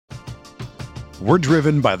We're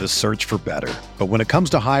driven by the search for better. But when it comes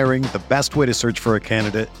to hiring, the best way to search for a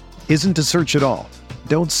candidate isn't to search at all.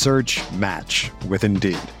 Don't search, match with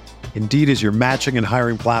Indeed. Indeed is your matching and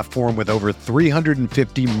hiring platform with over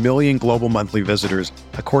 350 million global monthly visitors,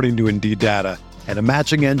 according to Indeed data, and a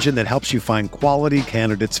matching engine that helps you find quality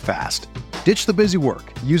candidates fast. Ditch the busy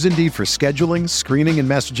work. Use Indeed for scheduling, screening, and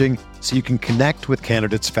messaging so you can connect with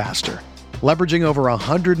candidates faster. Leveraging over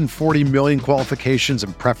 140 million qualifications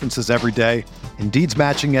and preferences every day, Indeed's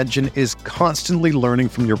matching engine is constantly learning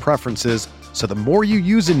from your preferences, so the more you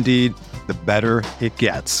use Indeed, the better it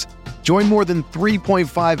gets. Join more than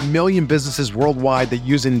 3.5 million businesses worldwide that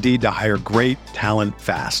use Indeed to hire great talent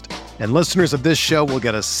fast. And listeners of this show will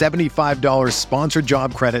get a $75 sponsored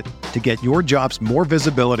job credit to get your jobs more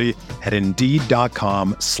visibility at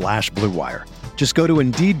Indeed.com/Blue Wire. Just go to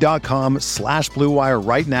Indeed.com/Blue Wire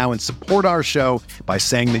right now and support our show by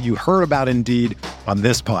saying that you heard about Indeed on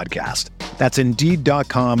this podcast. That's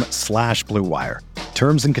Indeed.com/Blue Wire.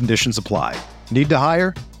 Terms and conditions apply. Need to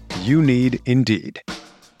hire? You need Indeed.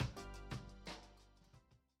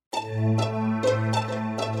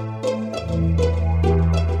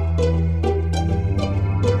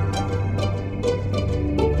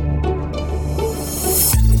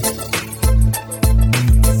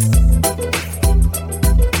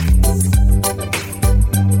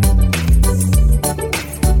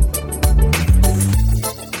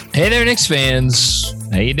 Hey there, Knicks fans.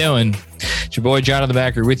 How you doing? It's your boy, Jonathan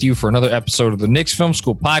Backer, with you for another episode of the Knicks Film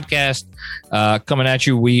School podcast. Coming at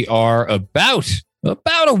you, we are about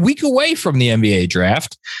a week away from the NBA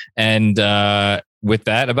draft. And with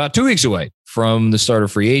that, about 2 weeks away from the start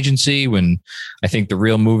of free agency, when I think the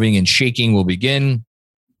real moving and shaking will begin.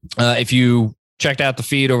 If you checked out the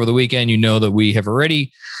feed over the weekend, you know that we have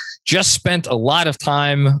already just spent a lot of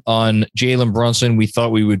time on Jalen Brunson. We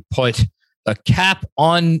thought we would put a cap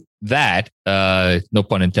on that, no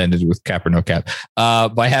pun intended with cap or no cap,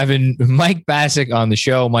 by having Mike Bacsik on the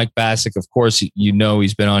show. Mike Bacsik, of course, you know,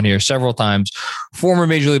 he's been on here several times, former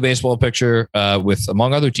Major League Baseball pitcher with,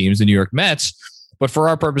 among other teams, the New York Mets. But for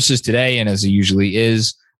our purposes today, and as he usually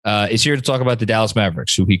is here to talk about the Dallas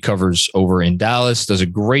Mavericks, who he covers over in Dallas, does a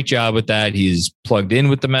great job with that. He's plugged in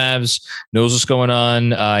with the Mavs, knows what's going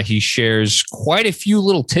on. He shares quite a few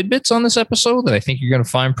little tidbits on this episode that I think you're going to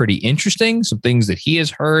find pretty interesting. Some things that he has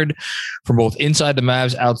heard from both inside the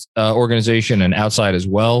Mavs organization and outside as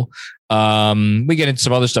well. We get into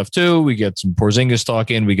some other stuff too. We get some Porzingis talk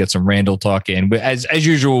in. We get some Randall talk in. But as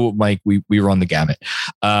usual, Mike, we run the gamut.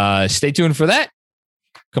 Stay tuned for that.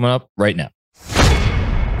 Coming up right now.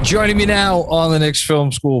 Joining me now on the Knicks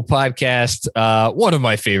Film School podcast, one of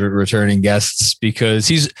my favorite returning guests, because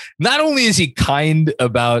he's not only is he kind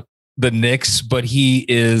about the Knicks, but he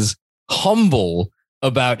is humble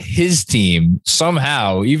about his team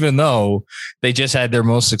somehow, even though they just had their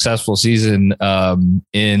most successful season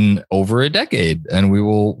in over a decade. And we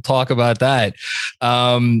will talk about that.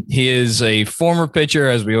 He is a former pitcher,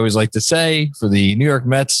 as we always like to say, for the New York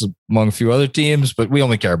Mets, among a few other teams, but we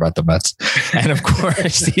only care about the Mets. And of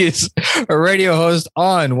course, he is a radio host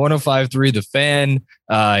on 105.3 The Fan.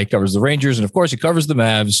 He covers the Rangers, and of course, he covers the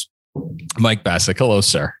Mavs. Mike Bacsik. Hello,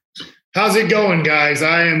 sir. How's it going, guys?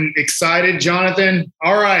 I am excited, Jonathan.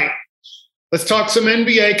 All right, let's talk some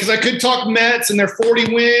NBA, because I could talk Mets and their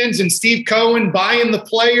 40 wins and Steve Cohen buying the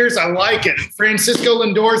players. I like it. Francisco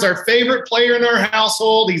Lindor is our favorite player in our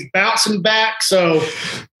household. He's bouncing back. So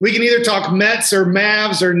we can either talk Mets or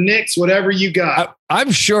Mavs or Knicks, whatever you got.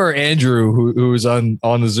 I'm sure Andrew, who's on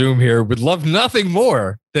the Zoom here, would love nothing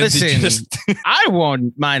more than I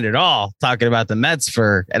won't mind at all talking about the Mets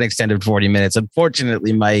for an extended 40 minutes.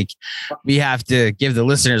 Unfortunately, Mike, we have to give the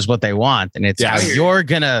listeners what they want, and it's how you're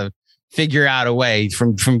gonna figure out a way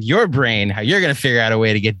from your brain, how you're gonna figure out a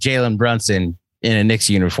way to get Jalen Brunson in a Knicks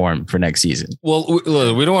uniform for next season. Well,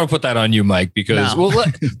 we don't want to put that on you, Mike, because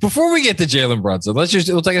before we get to Jalen Brunson,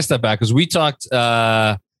 we'll take a step back, because we talked.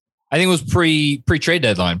 I think it was pre-trade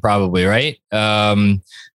deadline, probably, right?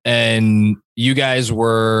 And you guys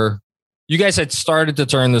had started to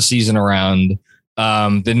turn the season around.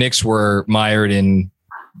 The Knicks were mired in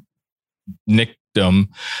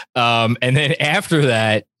Nickdom. And then after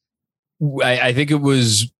that, I think it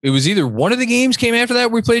was either one of the games came after that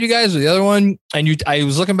we played you guys, or the other one. And I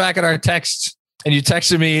was looking back at our texts, and you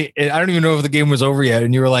texted me, and I don't even know if the game was over yet.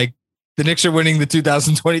 And you were like, the Knicks are winning the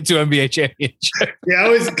 2022 NBA championship. Yeah, it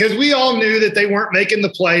was because we all knew that they weren't making the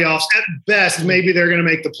playoffs. At best, maybe they're going to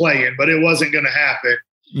make the play-in, but it wasn't going to happen.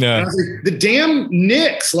 No, like, the damn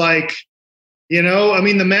Knicks, You know, I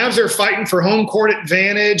mean, the Mavs are fighting for home court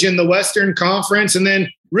advantage in the Western Conference. And then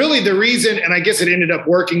really the reason, and I guess it ended up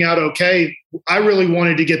working out okay, I really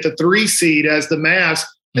wanted to get the 3 seed as the Mavs.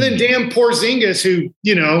 And then damn Porzingis, who,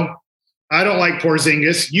 you know, I don't like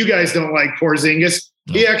Porzingis. You guys don't like Porzingis.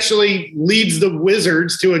 No. He actually leads the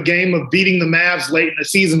Wizards to a game of beating the Mavs late in the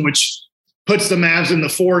season, which puts the Mavs in the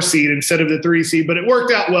 4 seed instead of the 3 seed, but it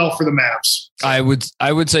worked out well for the Mavs. I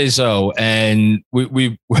would say so. And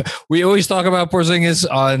we always talk about Porzingis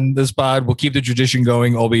on this pod. We'll keep the tradition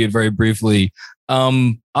going, albeit very briefly.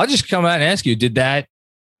 I'll just come out and ask you, did that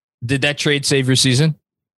trade save your season?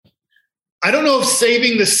 I don't know if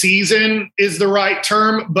saving the season is the right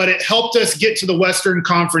term, but it helped us get to the Western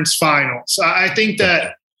Conference Finals. I think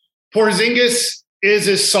that Porzingis is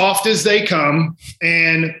as soft as they come.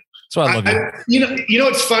 And that's what I love. You know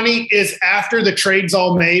what's funny is after the trade's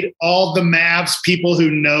all made, all the Mavs people who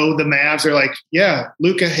know the Mavs are like, yeah,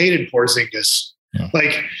 Luka hated Porzingis. Yeah.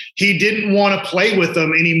 Like he didn't want to play with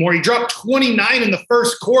them anymore. He dropped 29 in the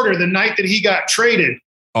first quarter the night that he got traded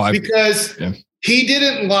because he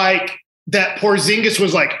didn't like that Porzingis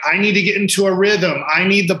was like, I need to get into a rhythm. I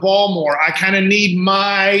need the ball more. I kind of need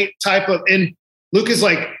my type of, and Luka's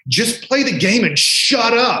like, just play the game and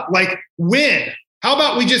shut up. Like win. How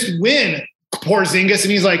about we just win, Porzingis?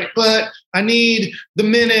 And he's like, but I need the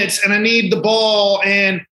minutes and I need the ball.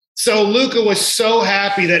 And so Luka was so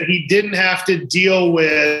happy that he didn't have to deal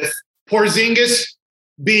with Porzingis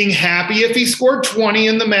being happy if he scored 20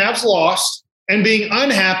 and the Mavs lost, and being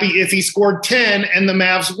unhappy if he scored 10 and the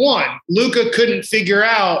Mavs won. Luka couldn't figure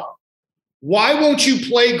out, why won't you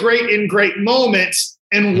play great in great moments?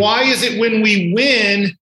 And why is it when we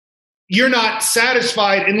win, you're not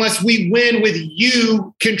satisfied unless we win with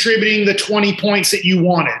you contributing the 20 points that you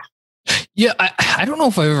wanted? Yeah, I don't know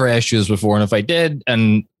if I've ever asked you this before. And if I did,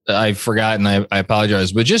 and I forgot, and I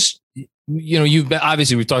apologize, but just, you know,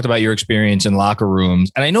 obviously we've talked about your experience in locker rooms.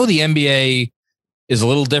 And I know the NBA is a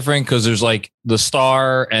little different because there's like the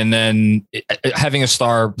star, and then having a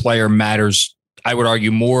star player matters, I would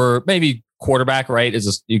argue, more, maybe quarterback, right?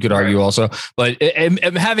 You could argue also, but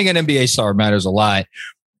having an NBA star matters a lot.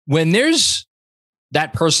 When there's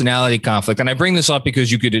that personality conflict, and I bring this up because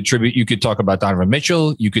you could talk about Donovan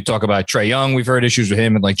Mitchell, you could talk about Trae Young. We've heard issues with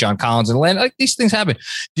him and like John Collins and Atlanta. Like these things happen.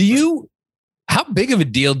 How big of a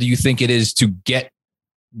deal do you think it is to get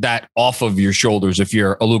that off of your shoulders if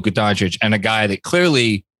you're a Luka Doncic and a guy that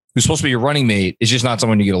clearly who's supposed to be your running mate is just not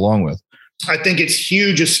someone you get along with? I think it's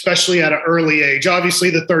huge, especially at an early age. Obviously,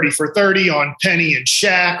 the 30 for 30 on Penny and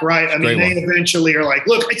Shaq, right? I mean, they eventually are like,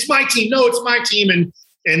 look, it's my team. No, it's my team.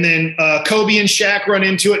 And then Kobe and Shaq run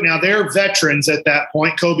into it. Now they're veterans at that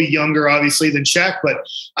point. Kobe younger, obviously, than Shaq. But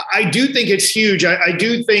I do think it's huge. I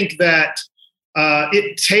do think that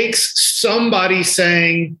it takes somebody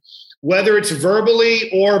saying, whether it's verbally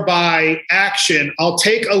or by action, I'll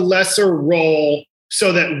take a lesser role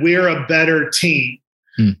so that we're a better team.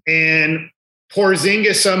 And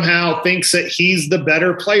Porzingis somehow thinks that he's the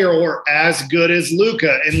better player or as good as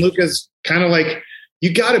Luka. And Luka's kind of like,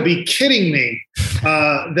 you got to be kidding me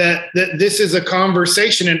that this is a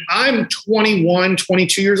conversation. And I'm 21,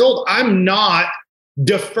 22 years old. I'm not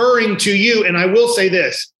deferring to you. And I will say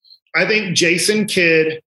this. I think Jason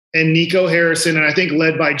Kidd and Nico Harrison, and I think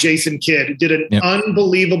led by Jason Kidd, did an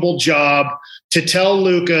unbelievable job to tell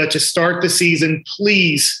Luka to start the season,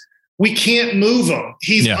 please, we can't move him.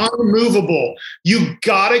 He's unmovable. You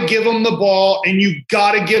got to give him the ball and you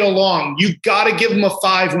got to get along. You got to give him a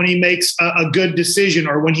 5 when he makes a good decision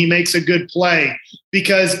or when he makes a good play.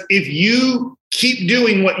 Because if you keep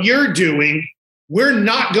doing what you're doing, we're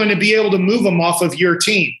not going to be able to move him off of your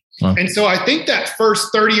team. And so I think that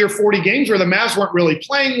first 30 or 40 games where the Mavs weren't really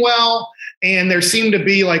playing well and there seemed to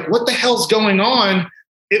be like, what the hell's going on?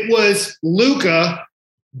 It was Luka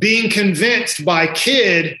being convinced by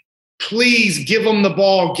Kidd, please give him the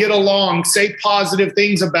ball, get along, say positive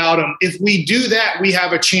things about him. If we do that, we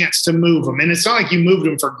have a chance to move him. And it's not like you moved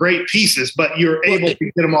him for great pieces, but you're able to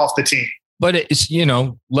get him off the team. But it's,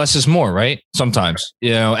 less is more, right? Sometimes,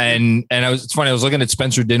 and it's funny. I was looking at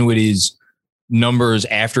Spencer Dinwiddie's numbers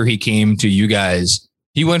after he came to you guys.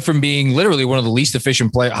 He went from being literally one of the least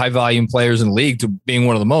efficient high volume players in the league to being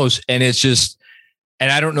one of the most. And it's just,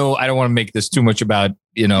 and I don't know, I don't want to make this too much about,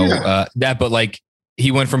 that, but like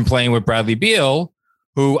he went from playing with Bradley Beal,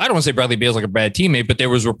 who I don't want to say Bradley Beal's like a bad teammate, but there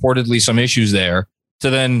was reportedly some issues there, to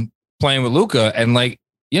then playing with Luka and like,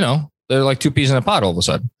 they're like two peas in a pod all of a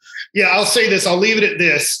sudden. Yeah. I'll say this. I'll leave it at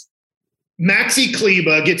this. Maxi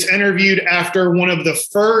Kleber gets interviewed after one of the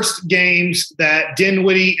first games that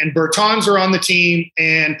Dinwiddie and Bertans are on the team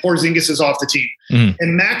and Porzingis is off the team.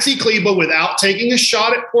 And Maxi Kleber, without taking a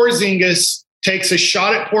shot at Porzingis, takes a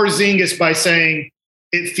shot at Porzingis by saying,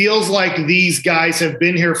 it feels like these guys have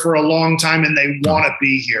been here for a long time and they want to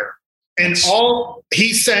be here. And all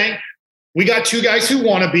he's saying, we got two guys who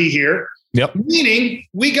want to be here. Yep. Meaning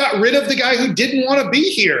we got rid of the guy who didn't want to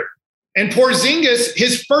be here. And Porzingis,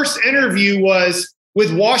 his first interview was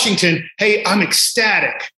with Washington. Hey, I'm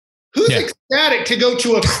ecstatic. Who's ecstatic to go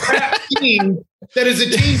to a crap team that is a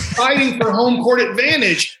team fighting for home court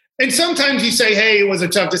advantage? And sometimes you say, hey, it was a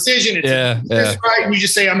tough decision. It's right. And you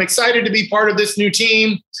just say, I'm excited to be part of this new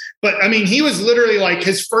team. But I mean, he was literally like,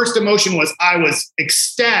 his first emotion was, I was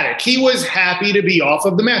ecstatic. He was happy to be off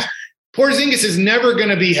of the match. Porzingis is never going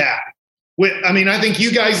to be happy. I think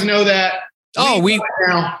you guys know that. We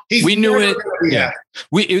knew it. Yeah.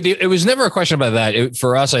 It was never a question about that.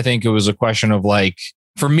 For us, I think it was a question of like,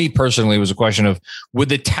 for me personally, it was a question of, would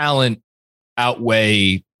the talent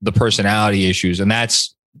outweigh the personality issues? And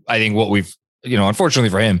that's, I think, what we've, unfortunately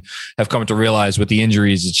for him, have come to realize with the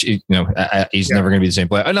injuries, he's never going to be the same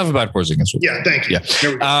player. Enough about Porzingis. Yeah, thank you.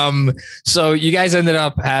 Yeah. So you guys ended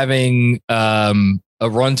up having a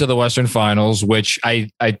run to the Western Finals, which I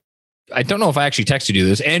don't know if I actually texted you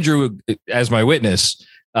this. Andrew, as my witness,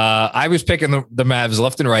 I was picking the Mavs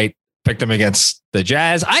left and right, picked them against the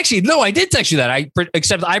Jazz. I did text you that.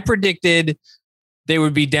 Except I predicted they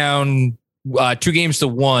would be down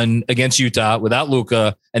 2-1 against Utah without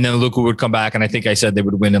Luka, and then Luka would come back, and I think I said they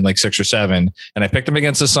would win in like 6 or 7. And I picked them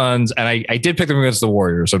against the Suns, and I did pick them against the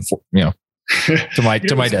Warriors. To my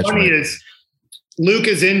detriment. Funny is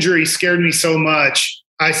Luka's injury scared me so much.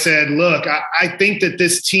 I said, look, I think that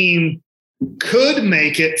this team could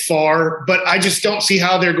make it far, but I just don't see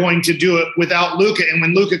how they're going to do it without Luka. And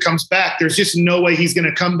when Luka comes back, there's just no way he's going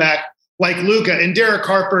to come back like Luka. And Derek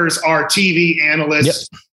Harper's our TV analyst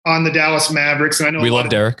on the Dallas Mavericks. And I know we love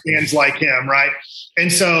Derek. Fans like him, right?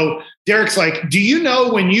 And so Derek's like, do you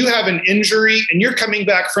know when you have an injury and you're coming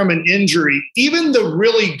back from an injury, even the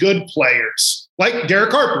really good players, like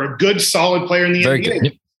Derek Harper, a good, solid player in the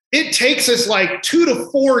NBA, it takes us like 2 to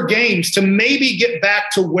 4 games to maybe get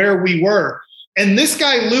back to where we were. And this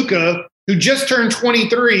guy, Luka, who just turned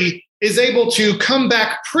 23, is able to come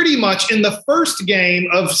back pretty much in the first game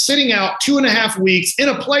of sitting out 2.5 weeks in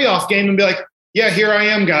a playoff game and be like, yeah, here I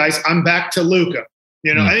am, guys. I'm back to Luka.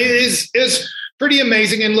 I mean, it's pretty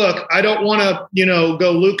amazing. And look, I don't want to,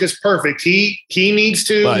 go Luka's perfect. He needs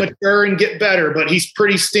to mature and get better, but he's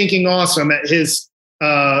pretty stinking awesome at his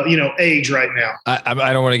age right now.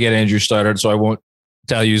 I don't want to get Andrew started, so I won't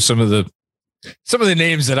tell you some of the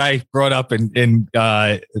names that I brought up in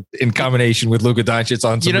combination with Luka Doncic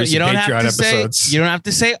on some recent Patreon episodes. You don't have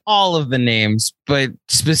to say all of the names, but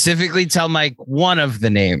specifically tell Mike one of the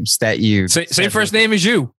names that you say first name as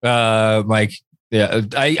you, Mike. Yeah,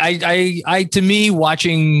 I to me,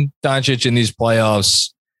 watching Doncic in these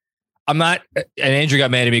playoffs, I'm not, and Andrew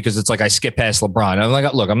got mad at me because it's like I skip past LeBron. I'm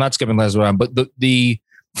like, look, I'm not skipping past LeBron, but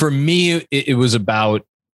for me, it was about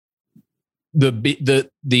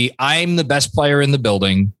the I'm the best player in the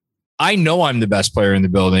building. I know I'm the best player in the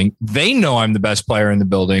building. They know I'm the best player in the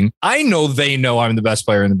building. I know they know I'm the best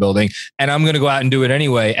player in the building, and I'm going to go out and do it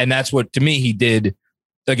anyway. And that's what, to me, he did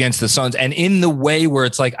against the Suns, and in the way where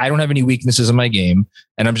it's like, I don't have any weaknesses in my game,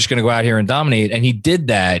 and I'm just going to go out here and dominate. And he did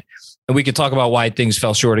that. And we could talk about why things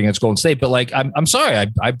fell short against Golden State, but like, I'm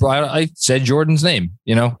sorry, I said Jordan's name,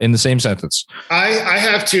 in the same sentence. I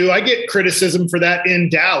have to. I get criticism for that in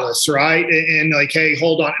Dallas, right? And like, hey,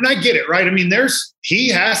 hold on, and I get it, right? I mean, he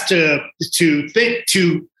has to think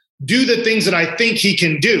to do the things that I think he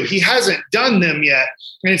can do. He hasn't done them yet,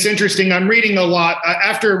 and it's interesting. I'm reading a lot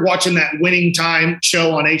after watching that Winning Time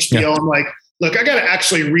show on HBO. Yeah. I'm like, look, I got to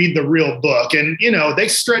actually read the real book. And, they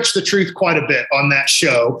stretch the truth quite a bit on that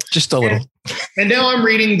show. Just a little. And now I'm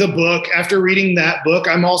reading the book. After reading that book,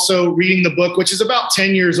 I'm also reading the book, which is about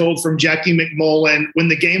 10 years old, from Jackie McMullen, When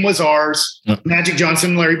the Game Was Ours, Magic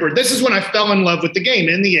Johnson, Larry Bird. This is when I fell in love with the game,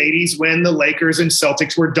 in the 80s, when the Lakers and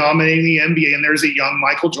Celtics were dominating the NBA, and there's a young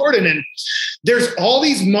Michael Jordan. And there's all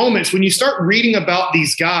these moments when you start reading about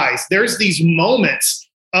these guys, there's these moments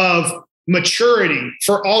of maturity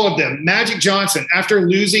for all of them. Magic Johnson, after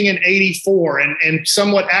losing in 84 and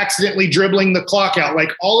somewhat accidentally dribbling the clock out,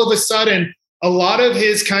 like all of a sudden, a lot of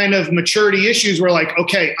his kind of maturity issues were like,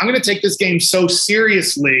 okay, I'm going to take this game so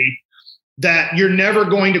seriously that you're never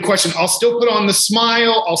going to question. I'll still put on the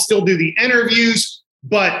smile. I'll still do the interviews,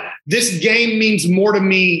 but this game means more to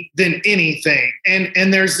me than anything.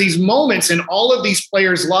 And there's these moments in all of these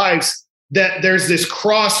players' lives that there's this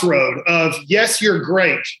crossroad of, yes, you're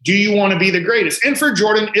great. Do you want to be the greatest? And for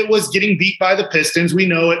Jordan, it was getting beat by the Pistons. We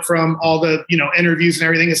know it from all the, interviews and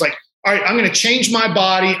everything. It's like, all right, I'm going to change my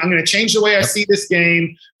body. I'm going to change the way I see this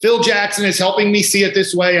game. Phil Jackson is helping me see it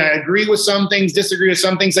this way. I agree with some things, disagree with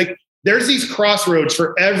some things. Like there's these crossroads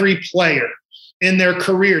for every player in their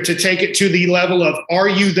career to take it to the level of, are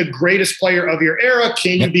you the greatest player of your era?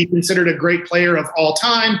 Can you be considered a great player of all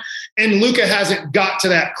time? And Luka hasn't got to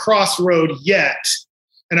that crossroad yet.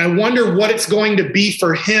 And I wonder what it's going to be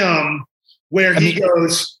for him where he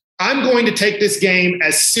goes, I'm going to take this game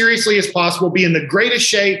as seriously as possible, be in the greatest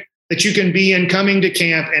shape that you can be in coming to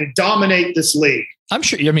camp and dominate this league. I'm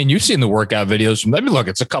sure. I mean, you've seen the workout videos. I mean, look,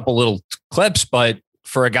 it's a couple little clips, but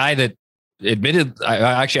for a guy that admitted,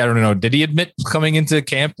 I don't know, did he admit coming into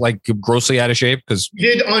camp like grossly out of shape? Because he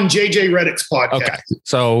did on JJ Redick's podcast. Okay.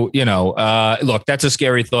 So, look, that's a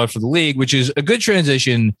scary thought for the league, which is a good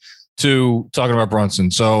transition to talking about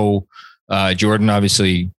Brunson. So Jordan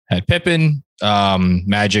obviously had Pippen.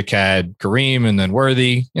 Magic had Kareem and then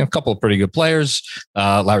Worthy, a couple of pretty good players.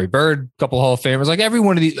 Larry Bird, a couple of Hall of Famers. Like every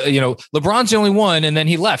one of these, LeBron's the only one, and then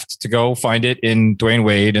he left to go find it in Dwayne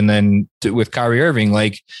Wade, and then with Kyrie Irving.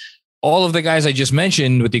 Like all of the guys I just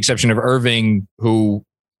mentioned, with the exception of Irving, who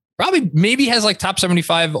probably maybe has like top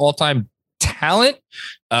 75 all time talent,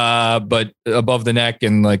 but above the neck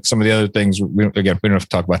and like some of the other things. We don't have to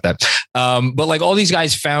talk about that. But like all these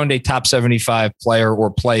guys found a top 75 player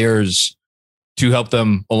or players to help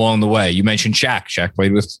them along the way. You mentioned Shaq. Shaq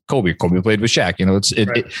played with Kobe. Kobe played with Shaq.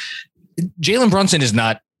 Jalen Brunson is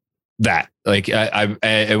not that. Like I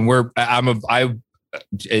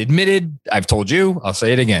admitted. I've told you. I'll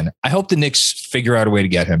say it again. I hope the Knicks figure out a way to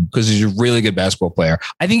get him because he's a really good basketball player.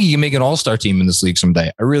 I think he can make an all-star team in this league someday.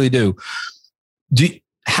 I really do.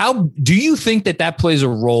 How do you think that plays a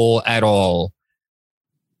role at all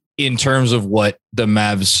in terms of what the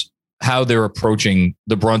Mavs, how they're approaching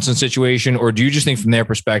the Brunson situation? Or do you just think from their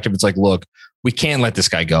perspective, it's like, look, we can't let this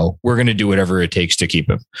guy go. We're going to do whatever it takes to keep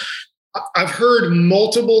him. I've heard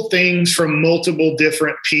multiple things from multiple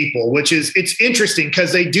different people, it's interesting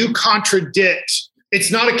because they do contradict.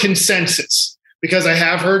 It's not a consensus because I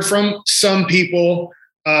have heard from some people,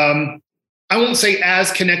 I won't say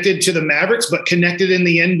as connected to the Mavericks, but connected in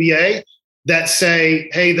the NBA, that say,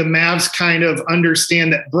 hey, the Mavs kind of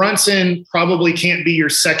understand that Brunson probably can't be your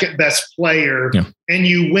second best player, and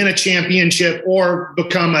you win a championship or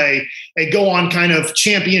become a go on kind of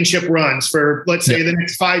championship runs for, let's say, the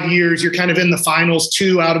next 5 years. You're kind of in the finals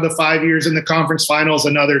 2 out of the 5 years, in the conference finals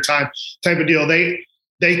another time, type of deal. They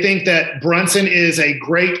think that Brunson is a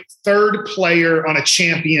great third player on a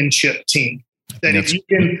championship team. That if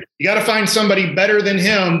you got to find somebody better than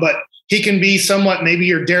him, but he can be somewhat, maybe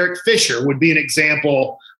your Derek Fisher would be an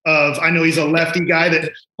example of, I know he's a lefty guy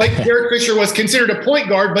that, like Derek Fisher was considered a point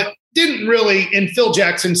guard, but didn't really, in Phil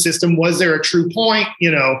Jackson's system, was there a true point,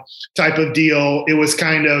 type of deal. It was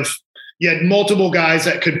kind of, you had multiple guys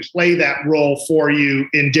that could play that role for you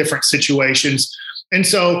in different situations. And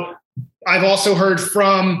so I've also heard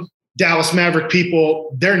from Dallas Maverick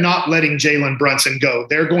people, they're not letting Jalen Brunson go.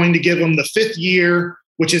 They're going to give him the 5th year,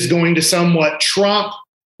 which is going to somewhat trump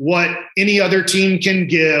what any other team can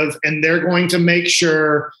give. And they're going to make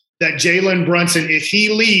sure that Jalen Brunson, if he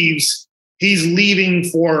leaves, he's leaving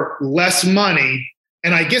for less money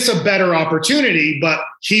and I guess a better opportunity, but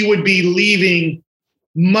he would be leaving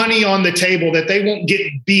money on the table that they won't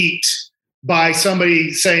get beat by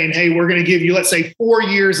somebody saying, hey, we're going to give you, let's say, 4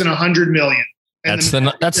 years and $100 million. And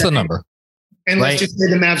that's the number. And let's just say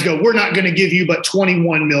the Mavs go, we're not going to give you but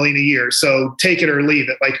 $21 million a year. So take it or leave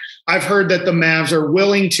it. Like I've heard that the Mavs are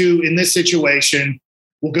willing to, in this situation,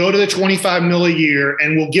 we'll go to the $25 million a year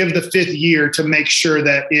and we'll give the 5th year to make sure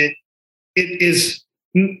that it is,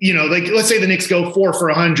 like let's say the Knicks go 4 for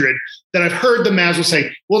 100, that I've heard the Mavs will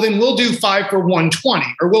say, well, then we'll do 5 for 120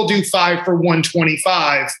 or we'll do 5 for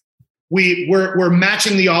 125. We're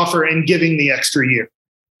matching the offer and giving the extra year.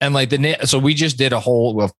 And like so we just did a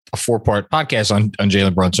 4-part podcast on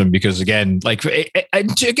Jalen Brunson because again,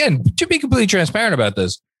 to be completely transparent about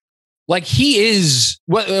this, like he is,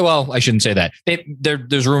 well, I shouldn't say that.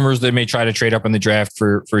 There's rumors they may try to trade up in the draft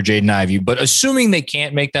for Jaden Ivey, but assuming they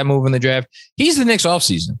can't make that move in the draft, he's the Knicks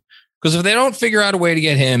offseason. Because if they don't figure out a way to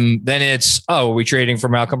get him, then it's, are we trading for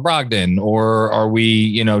Malcolm Brogdon? Or are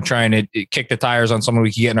we, trying to kick the tires on someone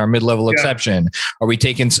we can get in our mid-level exception? Are we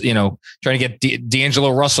taking, trying to get D'Angelo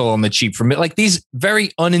Russell on the cheap from it? Like these very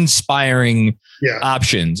uninspiring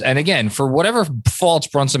options. And again, for whatever faults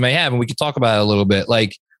Brunson may have, and we can talk about it a little bit,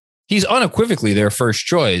 like he's unequivocally their first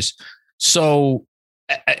choice. So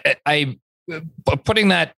I putting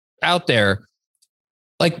that out there,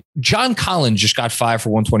 like John Collins just got 5 for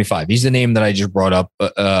 125. He's the name that I just brought up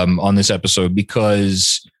on this episode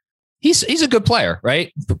because he's a good player,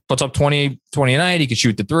 right? Puts up 20 a night. He can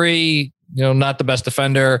shoot the three, not the best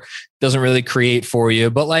defender, doesn't really create for you,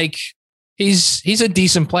 but like he's a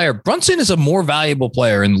decent player. Brunson is a more valuable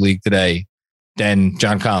player in the league today than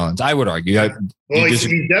John Collins, I would argue. He's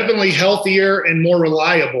definitely healthier and more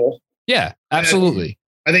reliable. Yeah, absolutely.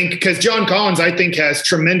 I think because John Collins, I think, has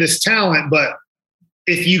tremendous talent, but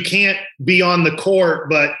if you can't be on the court,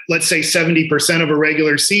 but let's say 70% of a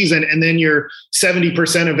regular season, and then you're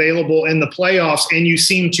 70% available in the playoffs, and you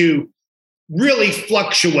seem to really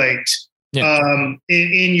fluctuate in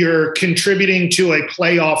your contributing to a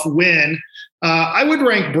playoff win, I would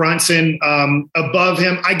rank Brunson above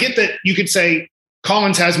him. I get that you could say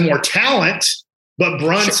Collins has more talent, but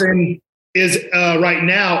Brunson is right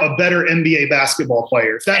now a better NBA basketball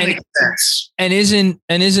player. If that makes sense. And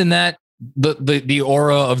isn't that the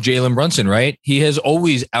aura of Jalen Brunson, right? He has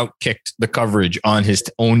always outkicked the coverage on his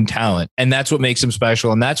own talent. And that's what makes him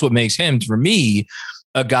special. And that's what makes him, for me,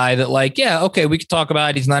 a guy that like, yeah, okay, we could talk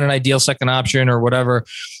about he's not an ideal second option or whatever.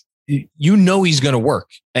 He's going to work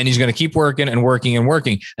and he's going to keep working and working and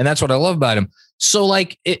working. And that's what I love about him. So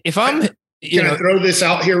like, if I'm, Can I throw this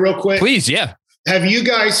out here real quick? Please. Yeah. Have you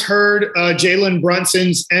guys heard Jalen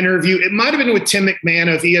Brunson's interview? It might've been with Tim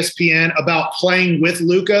McMahon of ESPN about playing with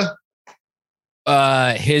Luka.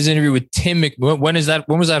 His interview with Tim McMahon. When was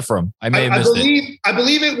that from? I may have missed it. I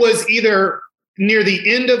believe it was either near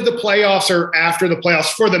the end of the playoffs or after the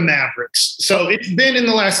playoffs for the Mavericks. So it's been in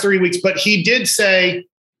the last 3 weeks, but he did say,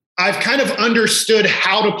 I've kind of understood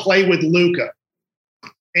how to play with Luka.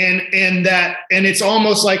 And it's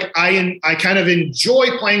almost like I kind of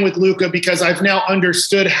enjoy playing with Luka because I've now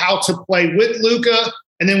understood how to play with Luka.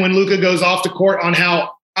 And then when Luka goes off the court, on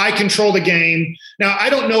how I control the game. Now, I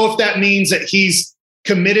don't know if that means that he's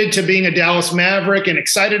committed to being a Dallas Maverick and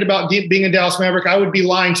excited about being a Dallas Maverick. I would be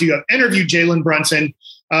lying to you. I've interviewed Jalen Brunson,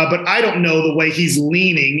 but I don't know the way he's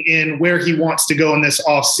leaning in where he wants to go in this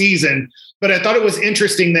offseason. But I thought it was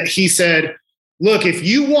interesting that he said, look, if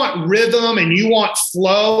you want rhythm and you want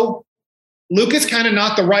flow, Luka's kind of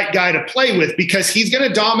not the right guy to play with because he's going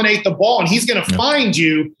to dominate the ball and he's going to find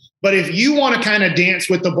you. But if you want to kind of dance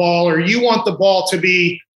with the ball or you want the ball to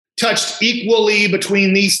be touched equally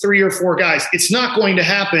between these 3 or 4 guys, it's not going to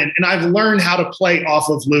happen. And I've learned how to play off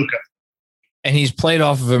of Luka. And he's played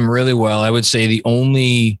off of him really well. I would say the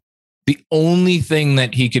only thing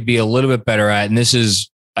that he could be a little bit better at, and this is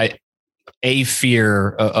a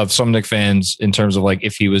fear of some Knicks fans in terms of like,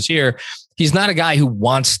 if he was here, he's not a guy who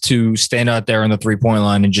wants to stand out there on the 3-point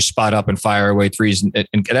line and just spot up and fire away threes.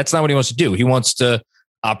 And that's not what he wants to do. He wants to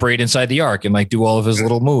operate inside the arc and like do all of his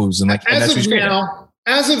little moves. And like, as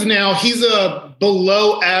of now, he's a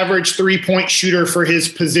below average 3-point shooter for his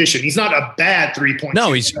position. He's not a bad 3-point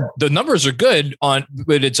shooter. The numbers are good but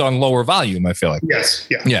it's on lower volume, I feel like. Yes.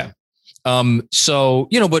 Yeah. Yeah. So,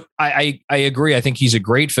 but I agree. I think he's a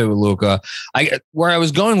great fit with Luka. Where I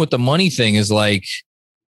was going with the money thing is like,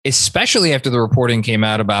 especially after the reporting came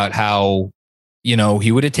out about how,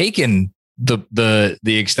 he would have taken the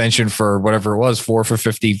extension for whatever it was, 4 for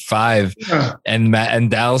 55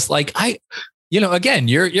 and Dallas, like again,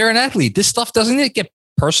 you're an athlete. This stuff doesn't it get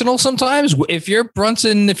personal sometimes? If you're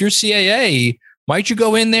Brunson, if you're CAA, might you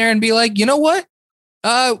go in there and be like, you know what?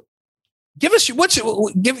 Give us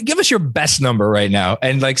your best number right now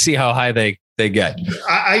and like see how high they get.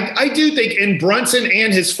 I do think in Brunson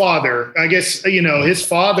and his father, I guess, his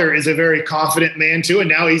father is a very confident man too. And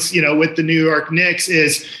now he's, with the New York Knicks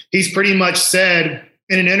he's pretty much said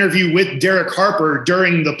in an interview with Derek Harper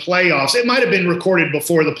during the playoffs, it might've been recorded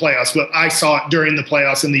before the playoffs, but I saw it during the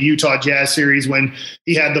playoffs in the Utah Jazz series when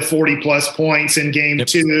he had the 40+ points in game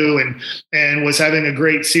 2 and was having a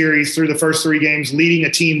great series through the first 3 games, leading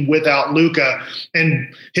a team without Luka.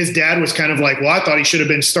 And his dad was kind of like, well, I thought he should have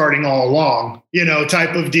been starting all along,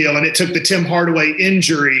 type of deal. And it took the Tim Hardaway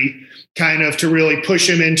injury kind of to really push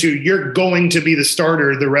him into, you're going to be the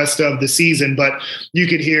starter the rest of the season. But you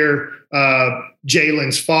could hear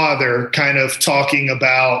Jalen's father kind of talking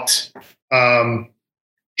about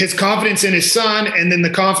his confidence in his son and then the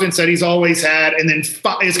confidence that he's always had. And then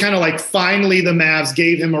it's kind of like finally the Mavs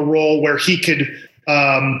gave him a role where he could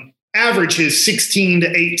average his 16 to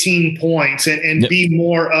 18 points and be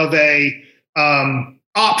more of a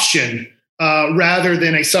option rather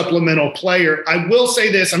than a supplemental player. I will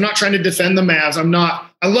say this, I'm not trying to defend the Mavs.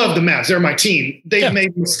 I love the Mavs. They're my team. They've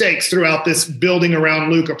made mistakes throughout this building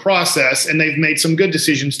around Luka process, and they've made some good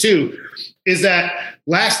decisions too. Is that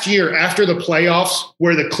last year after the playoffs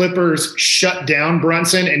where the Clippers shut down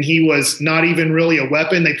Brunson and he was not even really a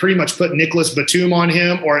weapon, they pretty much put Nicholas Batum on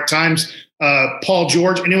him or at times Paul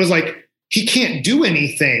George. And it was like, he can't do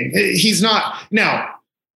anything. He's not. Now,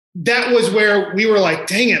 that was where we were like,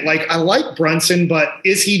 dang it, like I like Brunson, but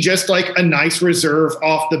is he just like a nice reserve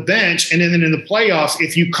off the bench? And then in the playoffs,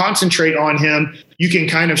 if you concentrate on him, you can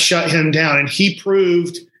kind of shut him down. And he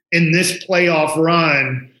proved in this playoff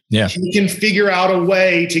run, he can figure out a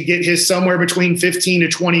way to get his somewhere between 15 to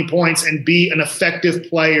 20 points and be an effective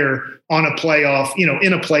player on a playoff,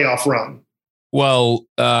 in a playoff run. Well,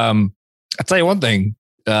 I'll tell you one thing,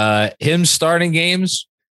 him starting games,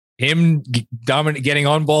 him getting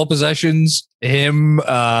on ball possessions, him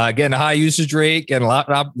getting a high usage rate, getting a lot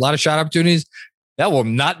of shot opportunities. That will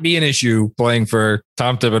not be an issue playing for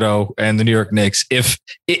Tom Thibodeau and the New York Knicks. If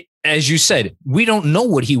it, as you said, we don't know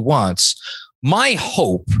what he wants. My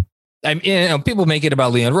hope, people make it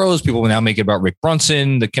about Leon Rose. People now make it about Rick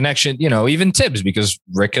Brunson, the connection, even Tibbs, because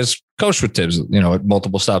Rick has coached with Tibbs, at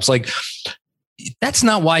multiple stops. Like, that's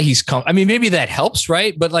not why he's come. I mean, maybe that helps,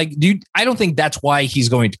 right? But like, I don't think that's why he's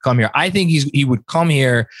going to come here. I think he would come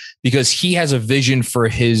here because he has a vision for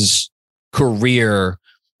his career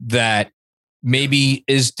that maybe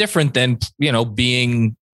is different than,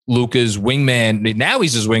 being Luka's wingman. Now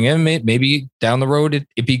he's his wingman. Maybe down the road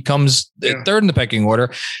it becomes third in the pecking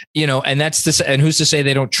order, and that's this. And who's to say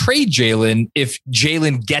they don't trade Jalen if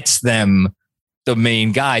Jalen gets them the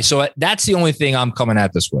main guy? So that's the only thing I'm coming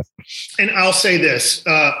at this with. And I'll say this,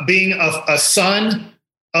 being a son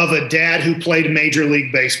of a dad who played Major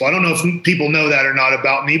League Baseball. I don't know if people know that or not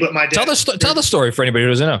about me, but my dad. Tell the story for anybody who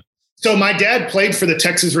doesn't know. So my dad played for the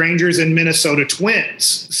Texas Rangers and Minnesota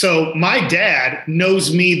Twins. So my dad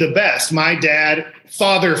knows me the best. My dad,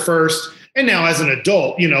 father first, and now as an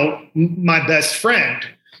adult, my best friend.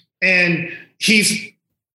 And if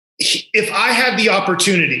I had the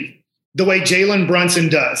opportunity, the way Jalen Brunson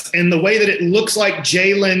does, and the way that it looks like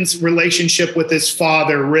Jalen's relationship with his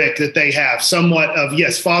father, Rick, that they have somewhat of,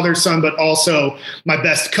 yes, father, son, but also my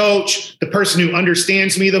best coach, the person who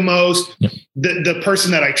understands me the most, the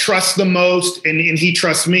person that I trust the most, and he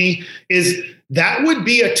trusts me, that would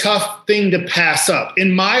be a tough thing to pass up.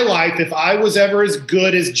 In my life, if I was ever as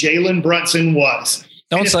good as Jalen Brunson was.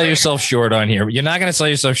 Don't sell yourself short on here. You're not going to sell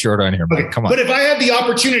yourself short on here, Mike. Come on. But if I had the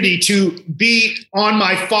opportunity to be on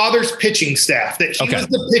my father's pitching staff, that he was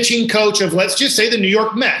the pitching coach of, let's just say, the New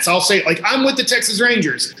York Mets. I'll say, like, I'm with the Texas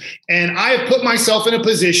Rangers, and I have put myself in a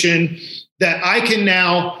position that I can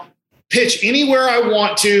now pitch anywhere I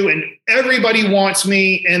want to, and everybody wants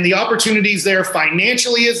me, and the opportunities there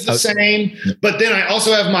financially is the same. But then I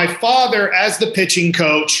also have my father as the pitching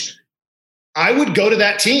coach. I would go to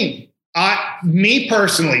that team. Me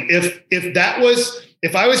personally,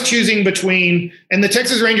 if I was choosing between, and the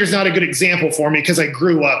Texas Rangers not a good example for me because I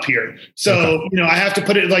grew up here. So, I have to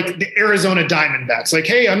put it like the Arizona Diamondbacks. Like,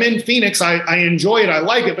 hey, I'm in Phoenix. I enjoy it. I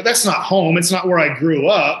like it, but that's not home. It's not where I grew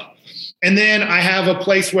up. And then I have a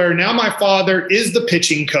place where now my father is the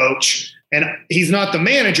pitching coach, and he's not the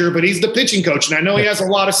manager, but he's the pitching coach. And I know he has a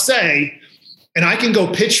lot of say. And I can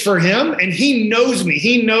go pitch for him, and he knows me.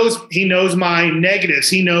 He knows my negatives.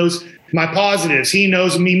 He knows my positives. He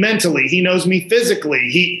knows me mentally. He knows me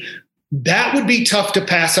physically. That would be tough to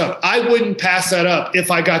pass up. I wouldn't pass that up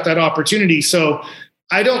if I got that opportunity. So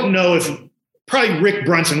I don't know if probably Rick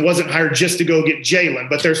Brunson wasn't hired just to go get Jalen,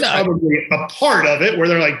 but there's probably a part of it where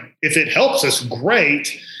they're like, if it helps us,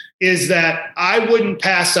 great, is that I wouldn't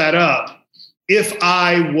pass that up if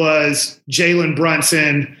I was Jalen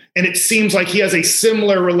Brunson. And it seems like he has a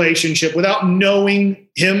similar relationship without knowing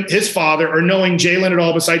him, his father, or knowing Jalen at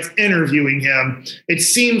all besides interviewing him. It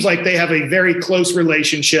seems like they have a very close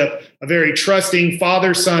relationship, a very trusting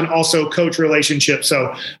father-son, also coach relationship.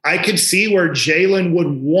 So I could see where Jalen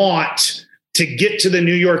would want to get to the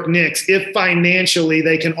New York Knicks if financially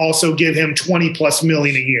they can also give him $20+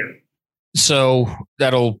 million a year. So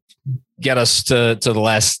that'll get us to the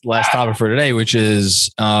last topic for today, which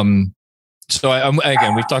is so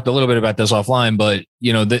again, we've talked a little bit about this offline, but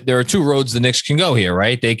there are two roads the Knicks can go here,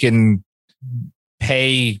 right? They can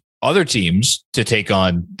pay other teams to take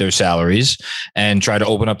on their salaries and try to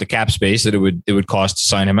open up the cap space that it would cost to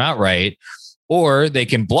sign him outright, or they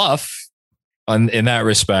can bluff in that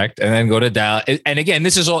respect and then go to Dallas. And again,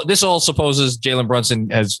 this all supposes Jalen Brunson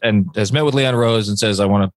has met with Leon Rose and says,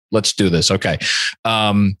 let's do this. Okay.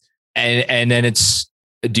 And then it's,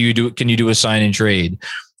 can you do a sign and trade?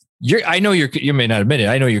 You may not admit it.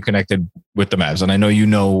 I know you're connected with the Mavs, and I know you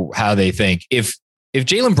know how they think. If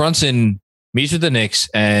Jalen Brunson meets with the Knicks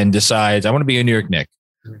and decides, I want to be a New York Knick,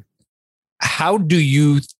 how do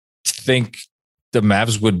you think the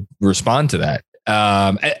Mavs would respond to that?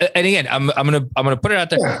 And again, I'm gonna put it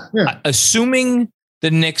out there. Yeah. Assuming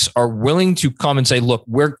the Knicks are willing to come and say, look,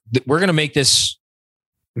 we're gonna make this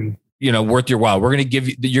worth your while. We're going to give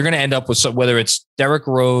you, you're going to end up with whether it's Derrick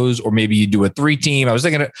Rose or maybe you do a 3-team. I was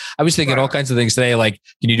thinking all kinds of things today. Like,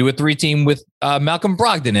 can you do a 3-team with Malcolm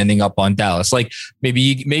Brogdon ending up on Dallas? Like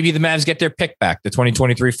maybe the Mavs get their pick back, the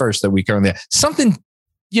 2023 first that we currently have. Something,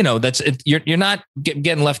 that's you're not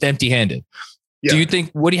getting left empty handed. Yeah. Do you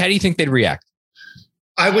think, how do you think they'd react?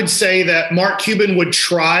 I would say that Mark Cuban would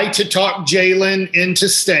try to talk Jalen into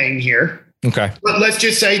staying here. Okay. But let's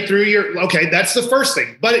just say that's the first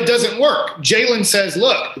thing, but it doesn't work. Jalen says,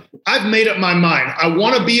 look, I've made up my mind. I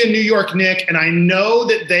want to be a New York Knick, and I know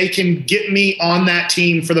that they can get me on that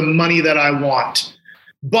team for the money that I want.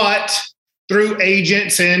 But through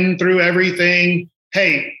agents and through everything,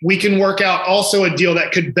 hey, we can work out also a deal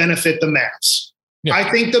that could benefit the Mavs. Yeah. I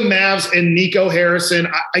think the Mavs and Nico Harrison,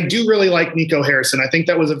 I do really like Nico Harrison. I think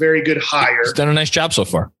that was a very good hire. He's done a nice job so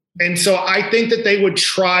far. And so I think that they would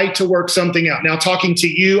try to work something out. Now, talking to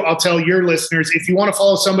you, I'll tell your listeners, if you want to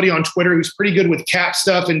follow somebody on Twitter who's pretty good with cap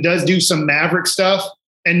stuff and does do some Maverick stuff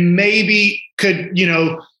and maybe could,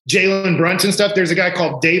 Jalen Brunson stuff, there's a guy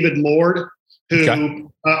called David Lord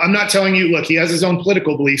who I'm not telling you, look, he has his own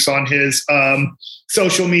political beliefs on his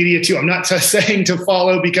social media too. I'm not saying to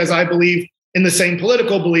follow because I believe in the same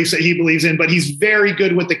political beliefs that he believes in, but he's very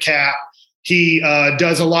good with the cap. He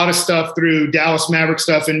does a lot of stuff through Dallas Maverick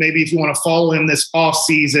stuff. And maybe if you want to follow him this off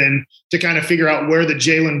season to kind of figure out where the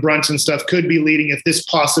Jalen Brunson stuff could be leading if this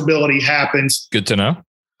possibility happens. Good to know.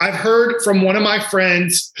 I've heard from one of my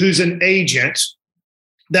friends who's an agent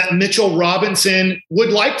that Mitchell Robinson would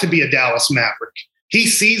like to be a Dallas Maverick. He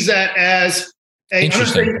sees that as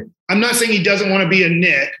I'm not saying he doesn't want to be a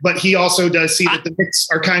Knick, but he also does see that the Knicks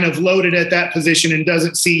are kind of loaded at that position and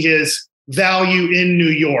doesn't see his value in New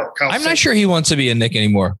York. I'm not sure he wants to be a Knick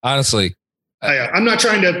anymore, honestly. I'm not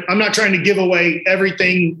trying to give away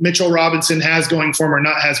everything Mitchell Robinson has going for him or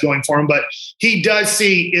not has going for him, but he does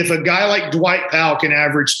see if a guy like Dwight Powell can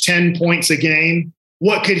average 10 points a game,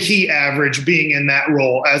 what could he average being in that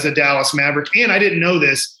role as a Dallas Maverick? And I didn't know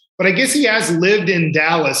this, but I guess he has lived in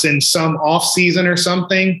Dallas in some off season or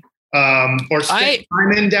something. Or spent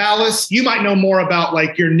time in Dallas. You might know more about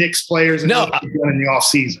like your Knicks players and what they're doing in the off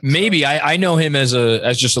season. Maybe I know him as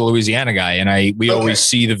just a Louisiana guy, and we always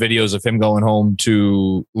see the videos of him going home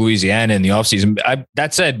to Louisiana in the off season.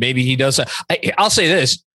 That said, maybe he does. I'll say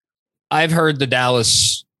this: I've heard the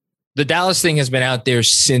Dallas thing has been out there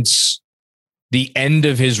since the end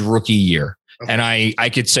of his rookie year. Okay. And I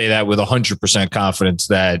could say that with 100% confidence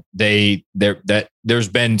that there's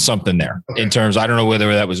been something there in terms. I don't know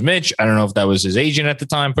whether that was Mitch. I don't know if that was his agent at the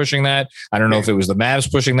time pushing that. I don't know if it was the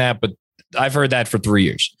Mavs pushing that, but I've heard that for 3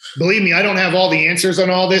 years. Believe me, I don't have all the answers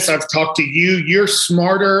on all this. I've talked to you. You're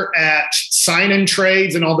smarter at sign-in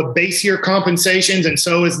trades and all the base year compensations. And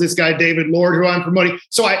so is this guy, David Lord, who I'm promoting.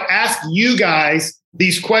 So I ask you guys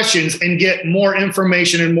these questions and get more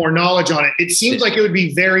information and more knowledge on it. It seems like it would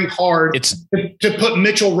be very hard to put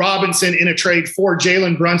Mitchell Robinson in a trade for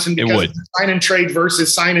Jalen Brunson because it's a sign-in trade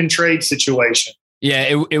versus sign-in trade situation. Yeah,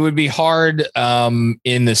 it would be hard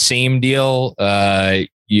in the same deal.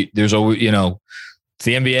 There's always, it's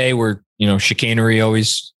the NBA where, chicanery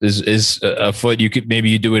always is afoot. You could, maybe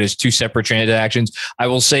you do it as two separate transactions. I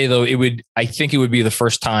will say though, I think it would be the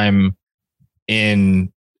first time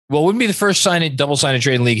it wouldn't be the first double sign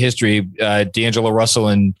trade in league history. D'Angelo Russell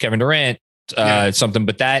and Kevin Durant, something,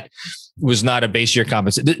 but that was not a base year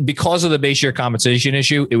compensation. Because of the base year compensation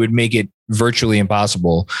issue, it would make it virtually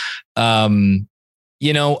impossible. I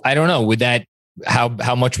don't know. Would that,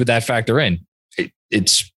 how much would that factor in?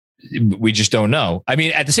 We just don't know. I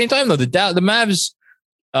mean, at the same time though, the Mavs,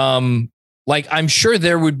 I'm sure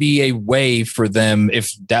there would be a way for them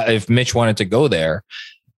if Mitch wanted to go there,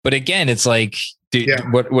 but again, it's like,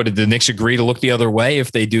 what did the Knicks agree to look the other way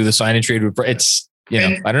if they do the sign and trade? It's,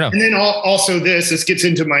 I don't know. And then also this gets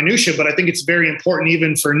into minutia, but I think it's very important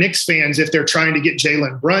even for Knicks fans if they're trying to get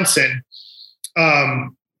Jalen Brunson.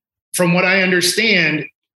 From what I understand,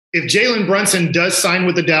 if Jalen Brunson does sign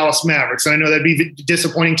with the Dallas Mavericks, and I know that'd be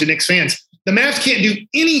disappointing to Knicks fans, the Mavs can't do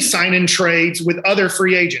any sign-in trades with other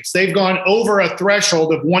free agents. They've gone over a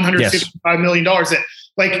threshold of $155 million that,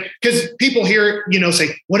 because people here, say,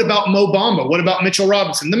 what about Mo Bamba? What about Mitchell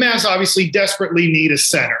Robinson? The Mavs obviously desperately need a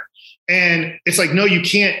center. And it's like, no, you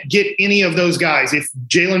can't get any of those guys. If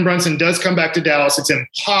Jalen Brunson does come back to Dallas, it's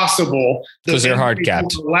impossible. Because they're hard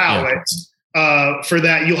capped. Allow it for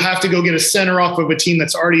that. You'll have to go get a center off of a team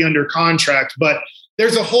that's already under contract. But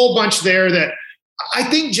there's a whole bunch there that I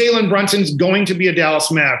think Jalen Brunson's going to be a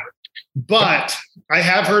Dallas Maverick. But I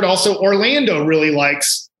have heard also Orlando really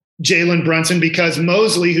likes Jalen Brunson because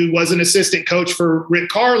Mosley, who was an assistant coach for Rick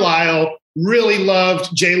Carlisle, really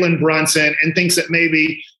loved Jalen Brunson and thinks that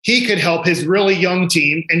maybe he could help his really young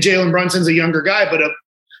team. And Jalen Brunson's a younger guy, but a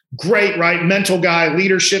great, right, mental guy,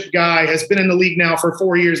 leadership guy, has been in the league now for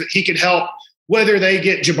 4 years, that he could help, whether they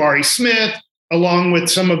get Jabari Smith along with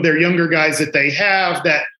some of their younger guys that they have,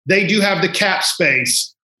 that they do have the cap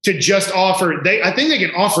space to just offer. I think they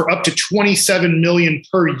can offer up to $27 million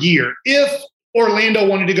per year if Orlando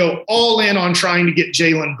wanted to go all in on trying to get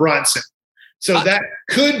Jalen Brunson. So that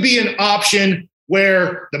could be an option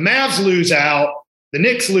where the Mavs lose out, the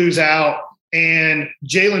Knicks lose out, and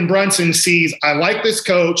Jalen Brunson sees, I like this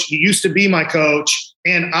coach. He used to be my coach,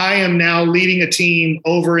 and I am now leading a team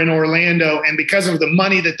over in Orlando. And because of the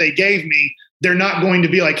money that they gave me, they're not going to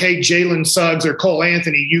be like, hey, Jalen Suggs or Cole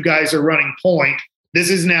Anthony, you guys are running point. This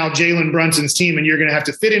is now Jalen Brunson's team, and you're going to have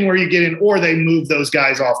to fit in where you get in, or they move those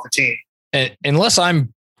guys off the team. And unless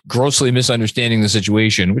I'm grossly misunderstanding the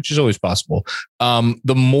situation, which is always possible,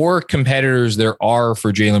 the more competitors there are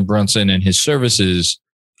for Jalen Brunson and his services,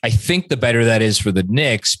 I think the better that is for the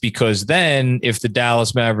Knicks, because then if the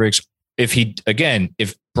Dallas Mavericks,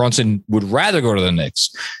 if Brunson would rather go to the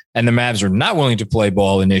Knicks and the Mavs are not willing to play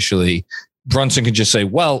ball initially, Brunson could just say,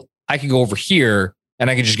 well, I can go over here and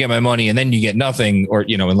I can just get my money, and then you get nothing, or,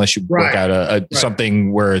 unless you work out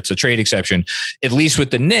something where it's a trade exception. At least with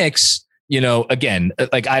the Knicks, again,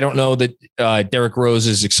 like, I don't know that Derrick Rose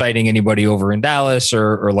is exciting anybody over in Dallas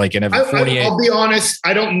or like in Evan Fournier. I'll be honest.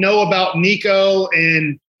 I don't know about Nico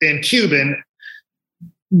and Cuban.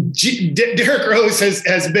 Derrick Rose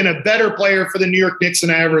has been a better player for the New York Knicks than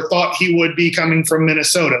I ever thought he would be, coming from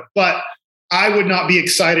Minnesota. But I would not be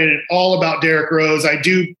excited at all about Derrick Rose.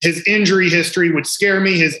 His injury history would scare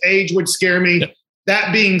me. His age would scare me. Yep.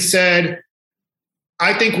 That being said,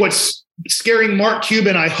 I think what's scaring Mark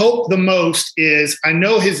Cuban, I hope, the most is, I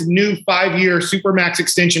know his new 5-year Supermax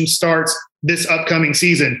extension starts this upcoming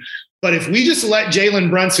season. But if we just let Jalen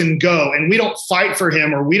Brunson go and we don't fight for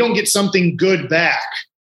him, or we don't get something good back,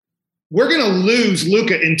 we're going to lose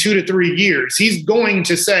Luka in 2 to 3 years. He's going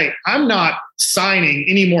to say, I'm not signing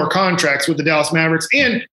any more contracts with the Dallas Mavericks.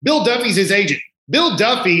 And Bill Duffy's his agent. Bill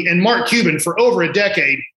Duffy and Mark Cuban for over a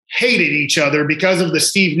decade hated each other because of the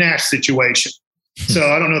Steve Nash situation.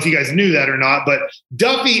 So I don't know if you guys knew that or not, but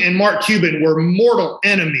Duffy and Mark Cuban were mortal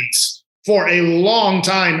enemies for a long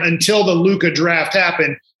time until the Luka draft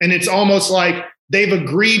happened. And it's almost like they've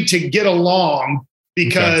agreed to get along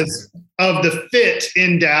because of the fit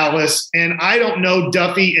in Dallas. And I don't know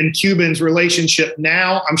Duffy and Cuban's relationship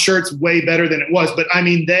now. I'm sure it's way better than it was. But I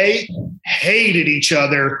mean, they hated each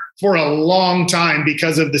other for a long time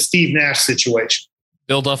because of the Steve Nash situation.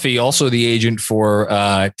 Bill Duffy, also the agent for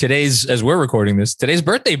today's, as we're recording this, today's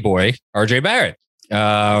birthday boy, RJ Barrett.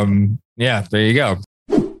 Yeah, there you go.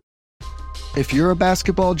 If you're a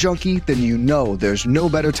basketball junkie, then you know there's no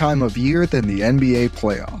better time of year than the NBA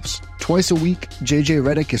playoffs. Twice a week, JJ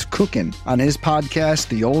Redick is cooking on his podcast,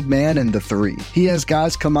 The Old Man and the Three. He has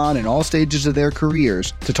guys come on in all stages of their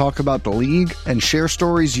careers to talk about the league and share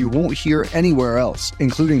stories you won't hear anywhere else,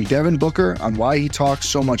 including Devin Booker on why he talks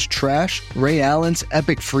so much trash, Ray Allen's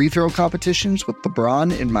epic free throw competitions with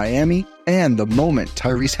LeBron in Miami, and the moment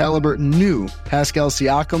Tyrese Halliburton knew Pascal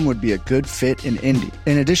Siakam would be a good fit in Indy.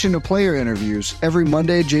 In addition to player interviews, every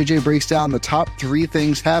Monday JJ breaks down the top 3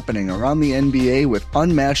 things happening around the NBA with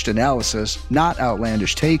unmatched analysis, not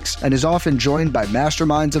outlandish takes, and is often joined by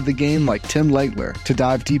masterminds of the game like Tim Legler to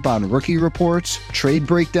dive deep on rookie reports, trade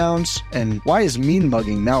breakdowns, and why is mean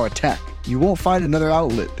mugging now a tech? You won't find another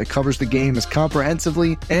outlet that covers the game as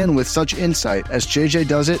comprehensively and with such insight as JJ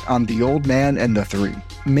does it on The Old Man and the Three.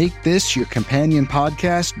 Make this your companion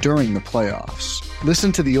podcast during the playoffs.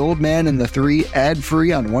 Listen to The Old Man and the Three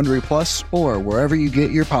ad-free on Wondery Plus or wherever you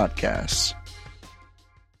get your podcasts.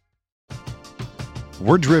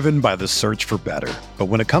 We're driven by the search for better. But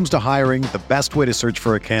when it comes to hiring, the best way to search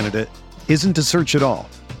for a candidate isn't to search at all.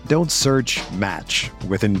 Don't search, match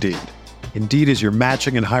with Indeed. Indeed is your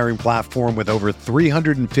matching and hiring platform with over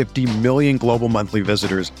 350 million global monthly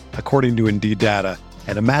visitors, according to Indeed data,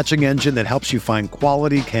 and a matching engine that helps you find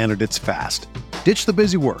quality candidates fast. Ditch the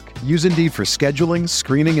busy work. Use Indeed for scheduling,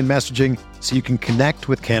 screening, and messaging so you can connect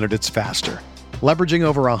with candidates faster. Leveraging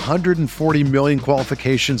over 140 million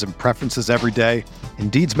qualifications and preferences every day,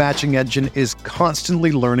 Indeed's matching engine is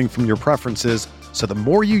constantly learning from your preferences, so the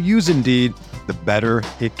more you use Indeed, the better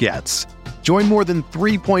it gets. Join more than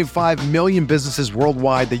 3.5 million businesses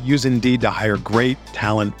worldwide that use Indeed to hire great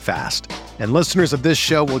talent fast. And listeners of this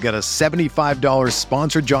show will get a $75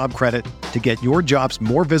 sponsored job credit to get your jobs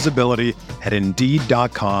more visibility at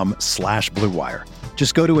Indeed.com/Blue Wire.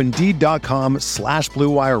 Just go to Indeed.com/Blue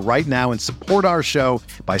Wire right now and support our show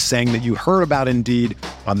by saying that you heard about Indeed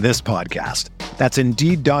on this podcast. That's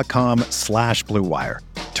Indeed.com/Blue Wire.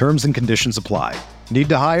 Terms and conditions apply. Need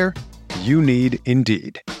to hire? You need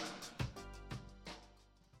Indeed.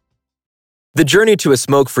 The journey to a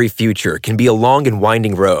smoke-free future can be a long and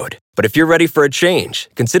winding road, but if you're ready for a change,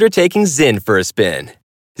 consider taking Zyn for a spin.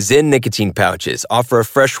 Zyn nicotine pouches offer a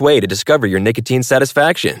fresh way to discover your nicotine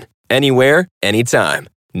satisfaction. Anywhere, anytime.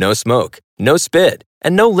 No smoke, no spit,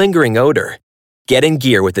 and no lingering odor. Get in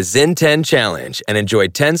gear with the Zyn 10 Challenge and enjoy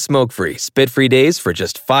 10 smoke-free, spit-free days for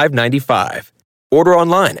just $5.95. Order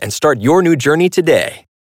online and start your new journey today.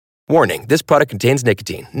 Warning, this product contains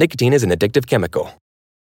nicotine. Nicotine is an addictive chemical.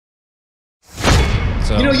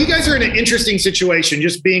 So, you guys are in an interesting situation,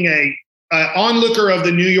 just being a onlooker of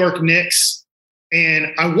the New York Knicks. And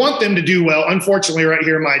I want them to do well. Unfortunately, right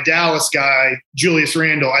here, my Dallas guy, Julius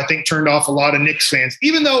Randle, I think turned off a lot of Knicks fans,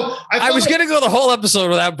 even though I was going to go the whole episode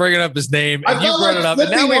without bringing up his name. And you brought it up.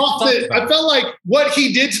 And now I felt like what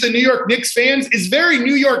he did to the New York Knicks fans is very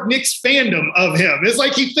New York Knicks fandom of him. It's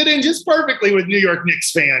like he fit in just perfectly with New York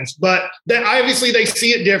Knicks fans, but obviously they see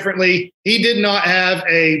it differently. He did not have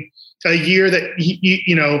a year that,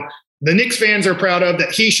 the Knicks fans are proud of,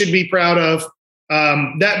 that he should be proud of.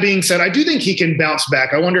 That being said, I do think he can bounce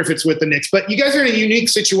back. I wonder if it's with the Knicks, but you guys are in a unique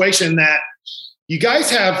situation that you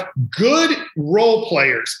guys have good role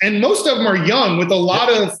players and most of them are young with a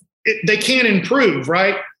lot of, they can improve,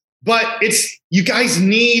 right? But you guys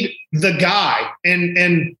need the guy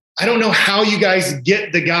and I don't know how you guys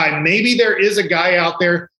get the guy. Maybe there is a guy out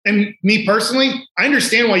there. And me personally, I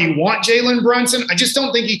understand why you want Jalen Brunson. I just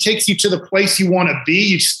don't think he takes you to the place you want to be.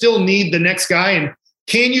 You still need the next guy. And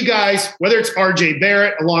can you guys, whether it's RJ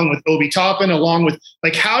Barrett, along with Obi Toppin, along with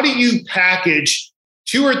how do you package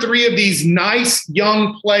 2 or 3 of these nice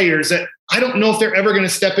young players that I don't know if they're ever going to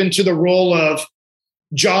step into the role of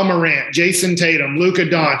Ja Morant, Jason Tatum, Luka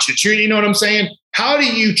Doncic. You know what I'm saying? How do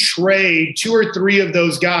you trade 2 or 3 of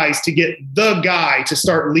those guys to get the guy to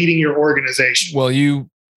start leading your organization? Well, you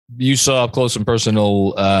saw up close and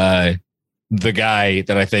personal the guy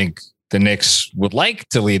that I think the Knicks would like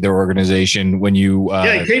to lead their organization when you...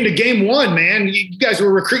 he came to game 1, man. You guys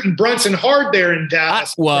were recruiting Brunson hard there in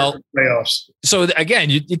Dallas. Playoffs. So again,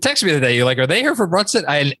 you texted me the day. You're like, are they here for Brunson?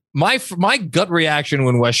 My gut reaction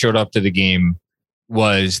when West showed up to the game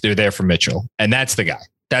was they're there for Mitchell. And that's the guy.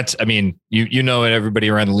 You know it. Everybody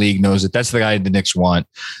around the league knows it. That's the guy the Knicks want.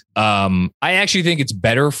 I actually think it's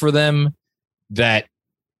better for them that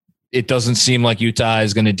it doesn't seem like Utah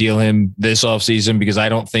is going to deal him this offseason because I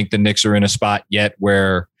don't think the Knicks are in a spot yet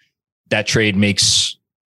where that trade makes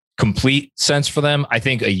complete sense for them. I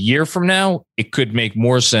think a year from now, it could make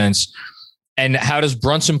more sense. And how does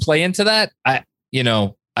Brunson play into that? I don't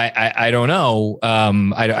know. I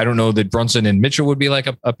don't know that Brunson and Mitchell would be like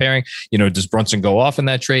a pairing. Does Brunson go off in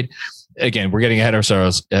that trade? Again, we're getting ahead of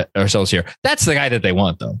ourselves here. That's the guy that they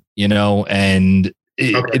want though, and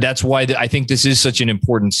that's why I think this is such an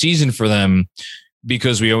important season for them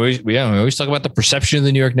because we always talk about the perception of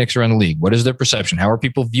the New York Knicks around the league. What is their perception? How are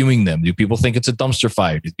people viewing them? Do people think it's a dumpster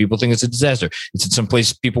fire? Do people think it's a disaster? Is it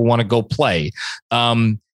someplace people want to go play?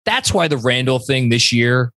 That's why the Randall thing this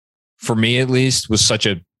year, for me at least, was such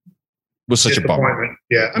a bummer.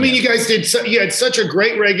 Yeah. You guys you had such a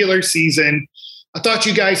great regular season. I thought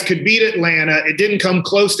you guys could beat Atlanta. It didn't come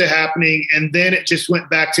close to happening. And then it just went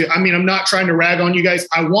back to, I'm not trying to rag on you guys.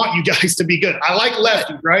 I want you guys to be good. I like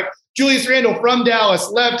lefty, right? Julius Randle from Dallas,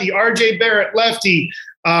 lefty. RJ Barrett, lefty.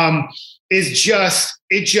 It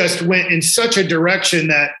just went in such a direction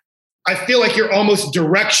that I feel like you're almost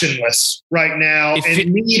directionless right now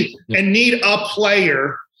and need a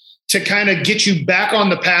player to kind of get you back on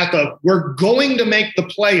the path of we're going to make the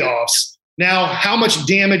playoffs. Now, how much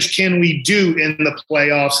damage can we do in the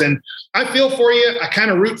playoffs? And I feel for you. I kind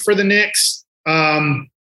of root for the Knicks. And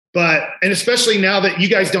especially now that you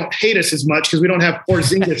guys don't hate us as much because we don't have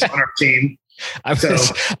Porzingis on our team.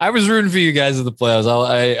 I was rooting for you guys in the playoffs.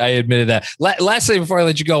 I admitted that. Last thing before I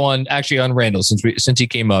let you go on Randall, since he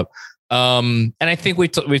came up. And I think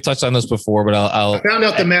we've touched on this before, but I found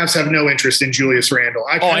out the Mavs have no interest in Julius Randle.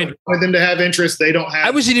 I wanted them to have interest. They don't have.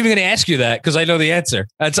 I wasn't even going to ask you that because I know the answer.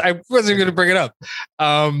 I wasn't going to bring it up.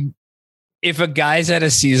 If a guy's had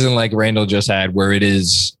a season like Randle just had, where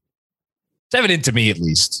it's evident to me at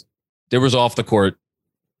least, there was off the court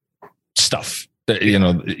stuff. We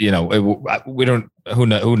don't. Who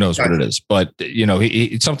knows what it is, but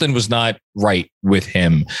something was not right with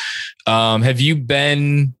him. Have you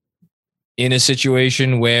been in a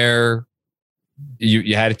situation where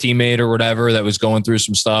you had a teammate or whatever that was going through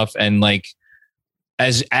some stuff and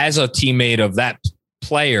as a teammate of that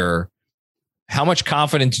player, how much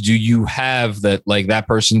confidence do you have that that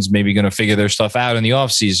person's maybe going to figure their stuff out in the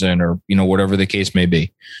off season or, whatever the case may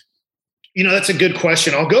be? That's a good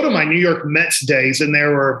question. I'll go to my New York Mets days, and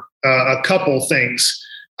there were a couple things.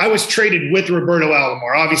 I was traded with Roberto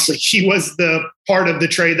Alomar. Obviously, he was the part of the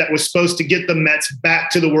trade that was supposed to get the Mets back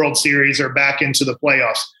to the World Series or back into the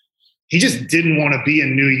playoffs. He just didn't want to be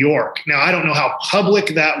in New York. Now, I don't know how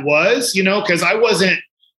public that was, because I wasn't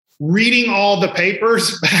reading all the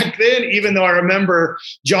papers back then, even though I remember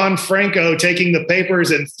John Franco taking the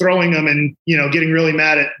papers and throwing them and, getting really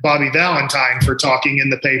mad at Bobby Valentine for talking in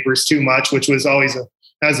the papers too much, which was always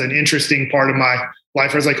an interesting part of my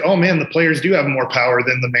life. I was like, oh man, the players do have more power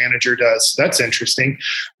than the manager does. That's interesting.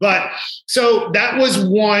 But so that was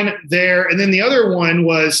one there. And then the other one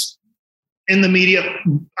was in the media,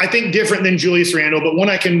 I think different than Julius Randle, but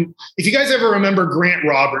if you guys ever remember Grant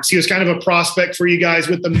Roberts, he was kind of a prospect for you guys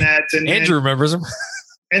with the Mets. And Andrew remembers him.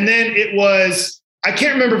 And then I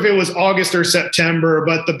can't remember if it was August or September,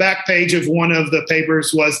 but the back page of one of the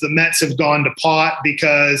papers was the Mets have gone to pot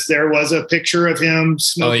because there was a picture of him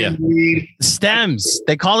smoking weed. Stems.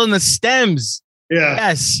 They called them the Stems. Yeah.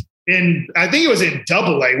 Yes. And I think it was in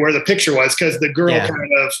AA where the picture was, because the girl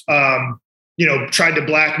kind of, tried to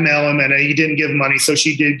blackmail him, and he didn't give money. So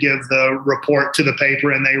she did give the report to the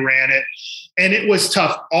paper, and they ran it. And it was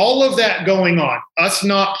tough. All of that going on, us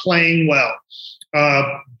not playing well,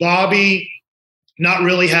 Bobby not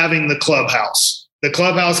really having the clubhouse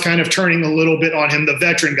kind of turning a little bit on him, the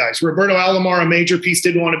veteran guys. Roberto Alomar, a major piece,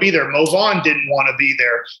 didn't want to be there. Mo Vaughn didn't want to be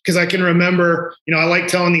there, because I can remember, I like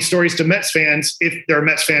telling these stories to Mets fans, if there are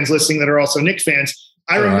Mets fans listening that are also Knicks fans.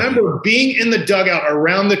 I remember being in the dugout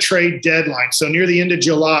around the trade deadline, so near the end of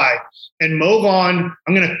July, and Mo Vaughn,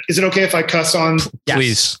 is it okay if I cuss on? Yes.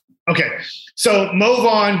 Please. Okay. So Mo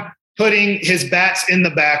Vaughn putting his bats in the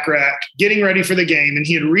back rack, getting ready for the game. And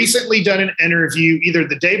he had recently done an interview either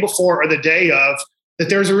the day before or the day of, that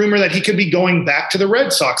there was a rumor that he could be going back to the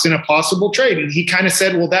Red Sox in a possible trade. And he kind of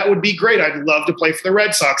said, well, that would be great. I'd love to play for the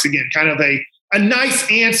Red Sox again. Kind of a nice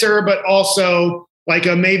answer, but also like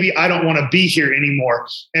maybe I don't want to be here anymore.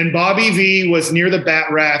 And Bobby V was near the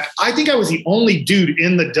bat rack. I think I was the only dude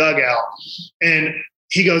in the dugout. And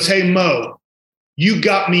he goes, hey, Mo, you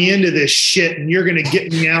got me into this shit and you're going to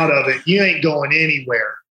get me out of it. You ain't going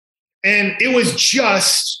anywhere. And it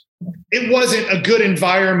wasn't a good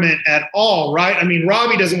environment at all, right? I mean,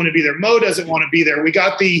 Robbie doesn't want to be there. Mo doesn't want to be there. We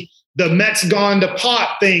got the Mets gone to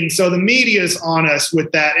pot thing. So the media's on us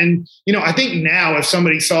with that. And, I think now if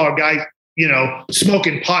somebody saw a guy,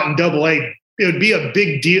 smoking pot in AA, it would be a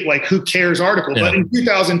big deal, like who cares article. Yeah. But in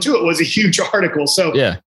 2002, it was a huge article. So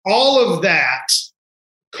all of that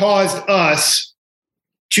caused us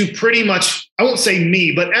to pretty much, I won't say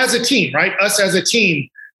me, but as a team, right? Us as a team,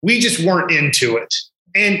 we just weren't into it.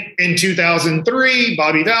 And in 2003,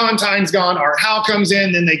 Bobby Valentine's gone. Art Howe comes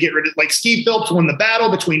in. Then they get rid of, like, Steve Phillips won the battle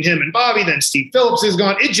between him and Bobby. Then Steve Phillips is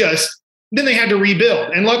gone. Then they had to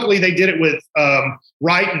rebuild. And luckily they did it with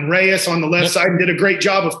Wright and Reyes on the left side and did a great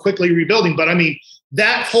job of quickly rebuilding. But I mean,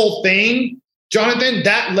 that whole thing, Jonathan,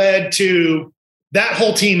 that led to that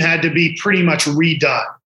whole team had to be pretty much redone.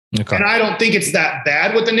 Okay. And I don't think it's that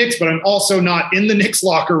bad with the Knicks, but I'm also not in the Knicks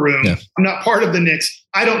locker room. Yeah. I'm not part of the Knicks.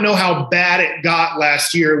 I don't know how bad it got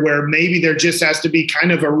last year, where maybe there just has to be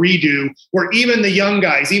kind of a redo, where even the young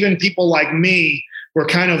guys, even people like me, were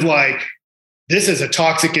kind of like, this is a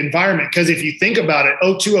toxic environment. Because if you think about it,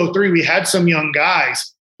 02-03, we had some young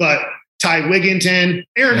guys, but Ty Wigginton,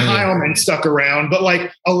 Aaron Heilman stuck around. But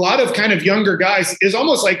like a lot of kind of younger guys, is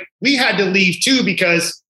almost like we had to leave too,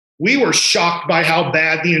 because we were shocked by how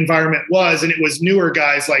bad the environment was. And it was newer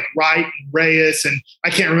guys like Wright and Reyes, and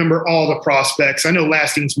I can't remember all the prospects. I know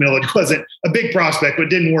Lastings Millage wasn't a big prospect,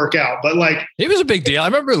 but didn't work out. But like, he was a big deal. I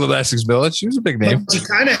remember Lastings Millage. He was a big name. You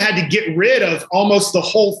kind of had to get rid of almost the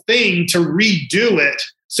whole thing to redo it,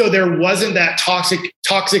 so there wasn't that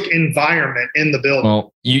toxic environment in the building.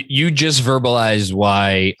 Well, you just verbalized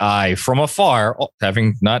why I, from afar,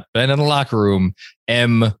 having not been in the locker room,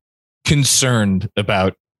 am concerned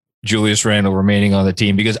about Julius Randle remaining on the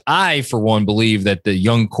team, because I, for one, believe that the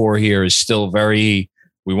young core here is still we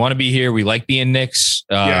want to be here. We like being Knicks.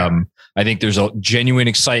 I think there's a genuine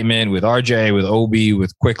excitement with RJ, with Obi,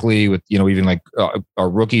 with Quickly, with, even like our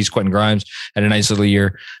rookies, Quentin Grimes had a nice little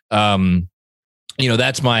year.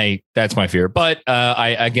 That's my fear. But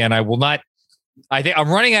I will not. I think I'm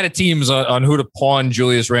running out of teams on who to pawn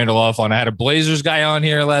Julius Randle off on. I had a Blazers guy on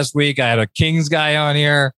here last week. I had a Kings guy on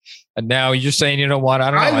here. And now you're saying, you know what? I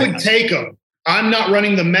don't know. I would take them. I'm not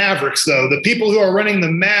running the Mavericks, though. The people who are running the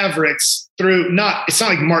Mavericks it's not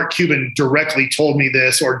like Mark Cuban directly told me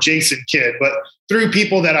this, or Jason Kidd, but through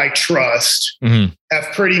people that I trust have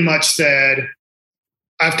pretty much said,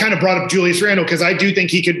 I've kind of brought up Julius Randle because I do think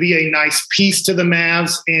he could be a nice piece to the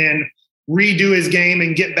Mavs. And redo his game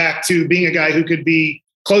and get back to being a guy who could be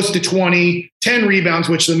close to 20, 10 rebounds,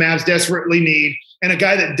 which the Mavs desperately need, and a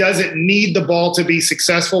guy that doesn't need the ball to be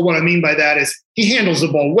successful. What I mean by that is he handles the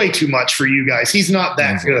ball way too much for you guys. He's not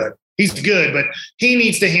that good. He's good, but he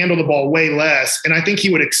needs to handle the ball way less. And I think he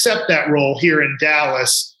would accept that role here in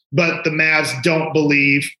Dallas, but the Mavs don't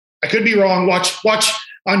believe. I could be wrong. Watch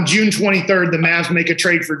on June 23rd, the Mavs make a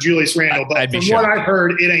trade for Julius Randle. But from what I've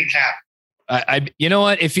heard, it ain't happening. You know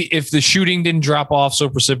what? If the shooting didn't drop off so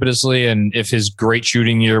precipitously, and if his great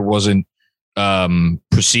shooting year wasn't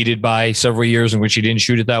preceded by several years in which he didn't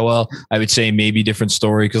shoot it that well, I would say maybe different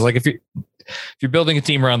story. Because like if you're building a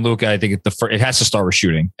team around Luka, I think it has to start with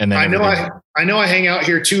shooting. And then I know I hang out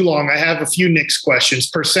here too long. I have a few Knicks questions.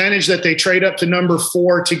 Percentage that they trade up to number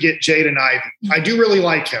 4 to get Jaden Ivey. I do really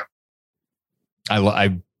like him. I don't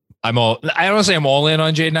want to say I'm all in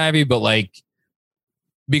on Jaden Ivey, but like,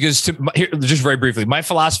 because just very briefly, my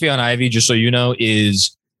philosophy on Ivy, just so you know,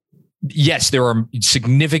 is yes, there are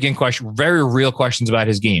significant questions, very real questions about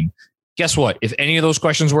his game. Guess what? If any of those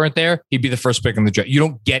questions weren't there, he'd be the first pick in the draft. You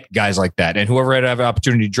don't get guys like that. And whoever had an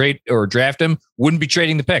opportunity to trade or draft him wouldn't be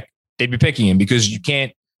trading the pick. They'd be picking him because you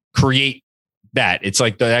can't create that. It's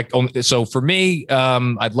like so for me,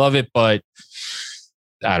 I'd love it, but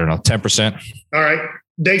I don't know, 10%. All right.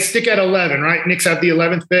 They stick at 11, right? Knicks have the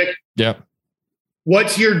 11th pick. Yep.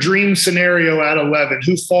 What's your dream scenario at 11?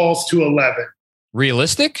 Who falls to 11?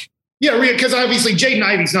 Realistic? Yeah, because obviously Jaden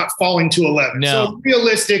Ivey's not falling to 11. No. So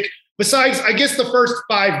realistic. Besides, I guess the first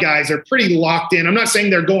 5 guys are pretty locked in. I'm not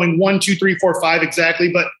saying they're going 1, 2, 3, 4, 5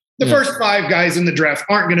 exactly, but the first 5 guys in the draft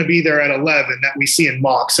aren't going to be there at 11 that we see in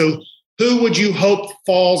mock. So who would you hope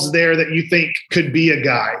falls there that you think could be a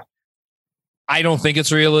guy? I don't think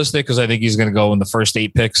it's realistic because I think he's going to go in the first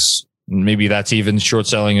 8 picks. Maybe that's even short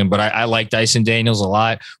selling him, but I like Dyson Daniels a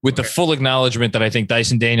lot, with the full acknowledgement that I think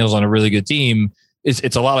Dyson Daniels on a really good team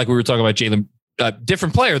it's a lot like we were talking about Jalen,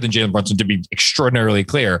 different player than Jalen Brunson, to be extraordinarily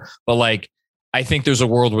clear. But like, I think there's a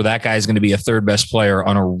world where that guy is going to be a third best player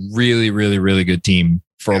on a really, really, really good team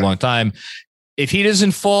for a long time. If he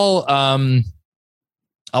doesn't fall, I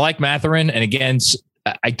like Mathurin. And again,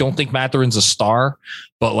 I don't think Mathurin's a star,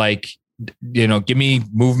 but like, you know, give me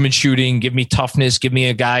movement shooting, give me toughness, give me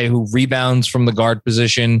a guy who rebounds from the guard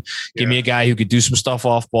position, give me a guy who could do some stuff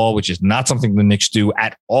off ball, which is not something the Knicks do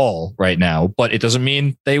at all right now, but it doesn't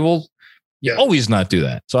mean they will always not do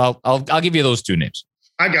that. So I'll give you those 2 names.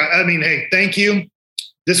 Hey, thank you.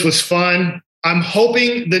 This was fun. I'm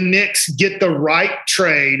hoping the Knicks get the right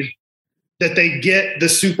trade, that they get the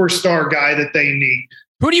superstar guy that they need.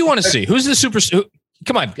 Who do you want to see? Who's the superstar?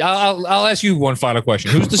 Come on, I'll ask you one final question.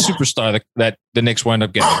 Who's the superstar that the Knicks wind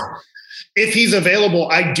up getting? If he's available,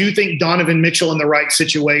 I do think Donovan Mitchell in the right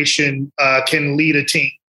situation can lead a team.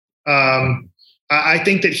 I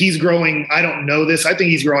think that he's growing. I don't know this. I think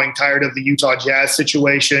he's growing tired of the Utah Jazz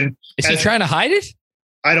situation. Is he trying to hide it?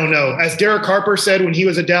 I don't know. As Derek Harper said when he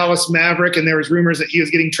was a Dallas Maverick and there was rumors that he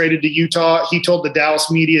was getting traded to Utah, he told the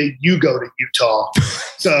Dallas media, "You go to Utah."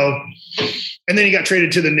 And then he got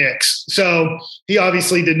traded to the Knicks. So he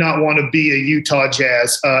obviously did not want to be a Utah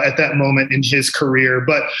Jazz at that moment in his career.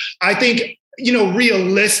 But I think,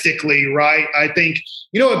 realistically, right, I think,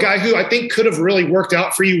 a guy who I think could have really worked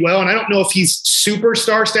out for you well, and I don't know if he's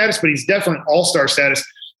superstar status, but he's definitely all-star status.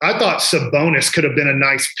 I thought Sabonis could have been a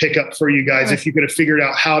nice pickup for you guys if you could have figured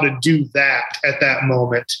out how to do that at that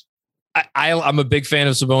moment. I'm a big fan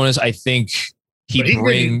of Sabonis. I think he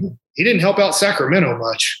didn't help out Sacramento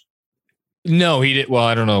much. No, he did. Well,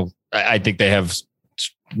 I don't know. I think they have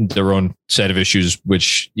their own set of issues,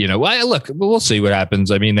 which, look, we'll see what happens.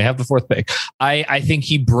 I mean, they have the 4th pick. I think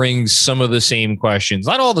he brings some of the same questions,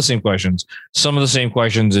 not all the same questions, some of the same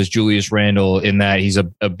questions as Julius Randle, in that he's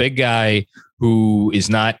a big guy who is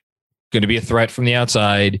not going to be a threat from the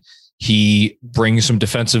outside. He brings some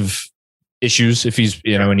defensive issues if he's,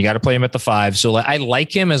 and you got to play him at the 5. So I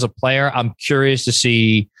like him as a player. I'm curious to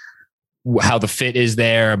see how the fit is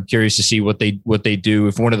there. I'm curious to see what they do.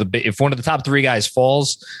 If one of the top 3 guys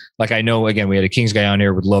falls, like I know, again, we had a Kings guy on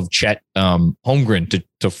here, would love Chet Holmgren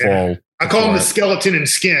to fall. I call him the skeleton and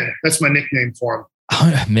skin. That's my nickname for him.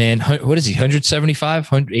 Man, what is he?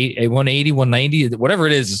 175, 180, 190, whatever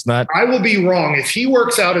it is. It's not. I will be wrong. If he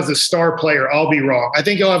works out as a star player, I'll be wrong. I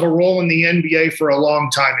think he'll have a role in the NBA for a long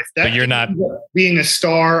time. But you're not being a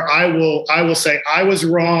star. I will say I was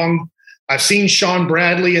wrong. I've seen Sean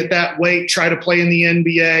Bradley at that weight try to play in the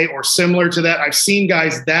NBA or similar to that. I've seen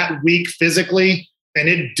guys that weak physically, and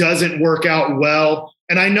it doesn't work out well.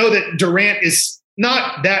 And I know that Durant is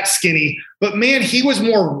not that skinny, but man, he was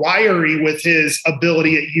more wiry with his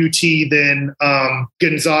ability at UT than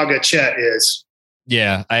Gonzaga Chet is.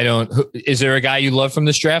 Yeah, I don't. Is there a guy you love from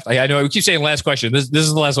this draft? I know we keep saying last question. This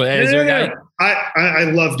is the last one. Is there a guy? I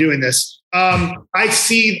love doing this. I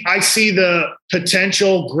see the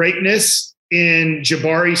potential greatness in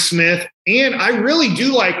Jabari Smith, and I really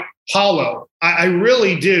do like Paulo. I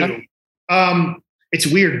really do. It's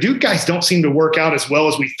weird. Duke guys don't seem to work out as well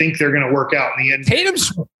as we think they're going to work out in the end.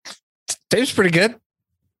 Tatum's pretty good.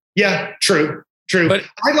 Yeah, true. But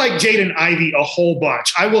I like Jaden Ivey a whole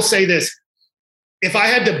bunch. I will say this. If I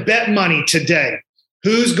had to bet money today,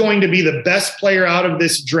 who's going to be the best player out of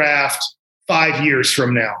this draft 5 years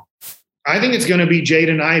from now? I think it's going to be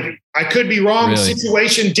Jaden Ivey. I could be wrong. Really? The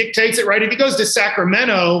situation dictates it, right? If he goes to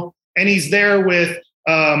Sacramento and he's there with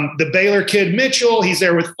the Baylor kid Mitchell, he's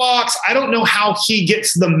there with Fox, I don't know how he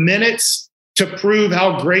gets the minutes to prove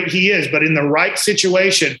how great he is. But in the right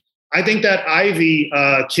situation, I think that Ivey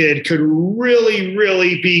kid could really,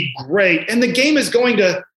 really be great. And the game is going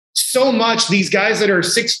to so much. These guys that are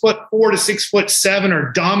 6'4" to 6'7"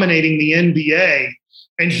 are dominating the NBA,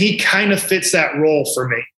 and he kind of fits that role for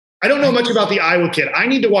me. I don't know much about the Iowa kid. I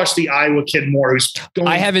need to watch the Iowa kid more. Who's going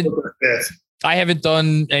I haven't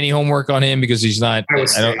done any homework on him because he's not.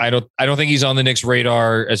 I don't think he's on the Knicks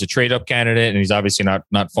radar as a trade up candidate, and he's obviously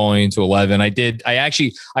not falling into 11.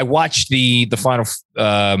 I watched the final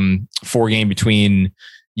 4 game between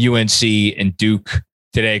UNC and Duke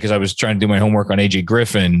today because I was trying to do my homework on AJ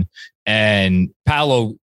Griffin, and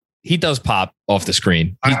Paolo, he does pop off the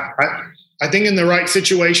screen. I think in the right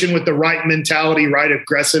situation with the right mentality, right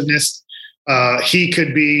aggressiveness, he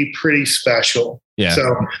could be pretty special. Yeah.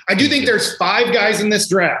 So I do think there's 5 guys in this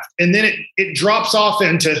draft, and then it drops off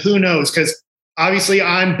into who knows, because obviously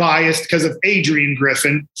I'm biased because of Adrian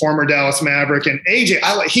Griffin, former Dallas Maverick, and AJ.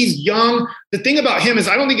 He's young. The thing about him is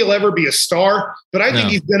I don't think he'll ever be a star, but I think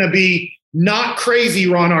he's going to be not crazy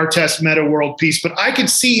Ron Artest meta world peace, but I could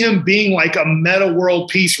see him being like a meta world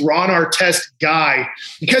peace Ron Artest guy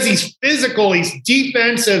because he's physical, he's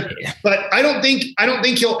defensive, but I don't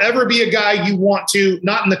think he'll ever be a guy you want to,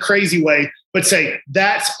 not in the crazy way, but say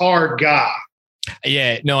that's our guy.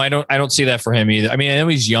 Yeah, no, I don't see that for him either. I mean, I know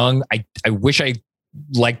he's young. I wish I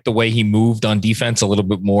liked the way he moved on defense a little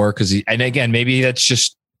bit more and again, maybe that's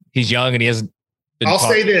just he's young and he hasn't. I'll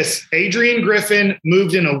say this. Adrian Griffin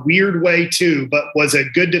moved in a weird way too, but was a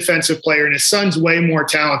good defensive player, and his son's way more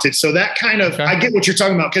talented. So that kind of, I get what you're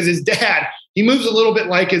talking about, because his dad, he moves a little bit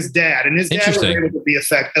like his dad, and his dad was able to be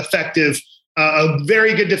effective, a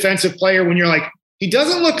very good defensive player when you're like, he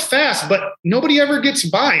doesn't look fast, but nobody ever gets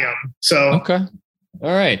by him. So, okay.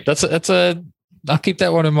 All right. I'll keep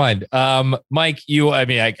that one in mind. Mike,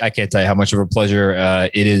 I can't tell you how much of a pleasure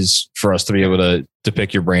it is for us to be able to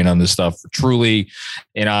pick your brain on this stuff. Truly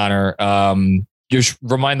an honor. Just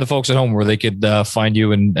remind the folks at home where they could find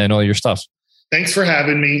you and all your stuff. Thanks for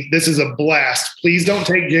having me. This is a blast. Please don't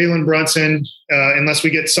take Jalen Brunson unless we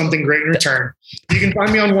get something great in return. You can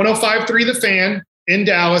find me on 105.3 The Fan in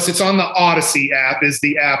Dallas. It's on the Odyssey app, is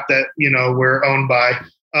the app that we're owned by.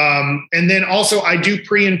 And then also I do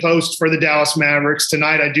pre and post for the Dallas Mavericks.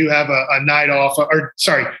 Tonight I do have a night off,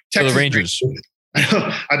 Texas the Rangers.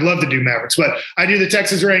 I'd love to do Mavericks, but I do the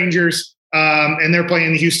Texas Rangers, and they're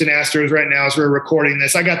playing the Houston Astros right now as we're recording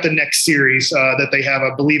this. I got the next series that they have,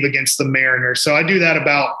 I believe, against the Mariners. So I do that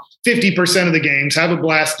about 50% of the games. Have a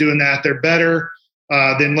blast doing that. They're better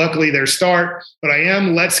than luckily their start, but I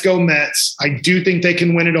am let's go Mets. I do think they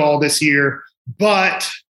can win it all this year, but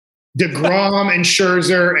DeGrom and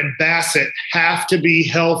Scherzer and Bassett have to be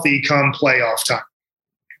healthy come playoff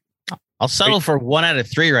time. I'll settle for 1 out of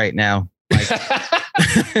 3 right now.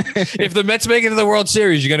 If the Mets make it to the World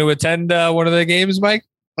Series, you're going to attend one of the games, Mike?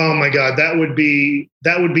 Oh my God, that would be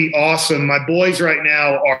awesome. My boys right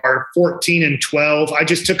now are 14 and 12. I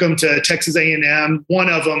just took them to Texas A&M. One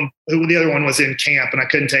of them, the other one was in camp and I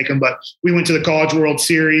couldn't take them, but we went to the College World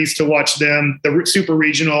Series to watch them, the Super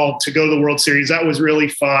Regional to go to the World Series. That was really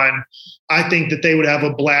fun. I think that they would have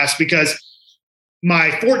a blast because my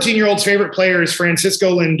 14-year-old's favorite player is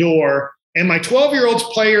Francisco Lindor, and my 12-year-old's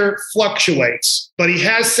player fluctuates, but he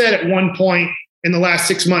has said at one point in the last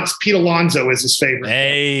 6 months, Pete Alonso is his favorite.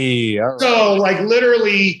 Hey. Right. So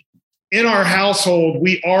literally in our household,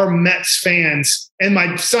 we are Mets fans. And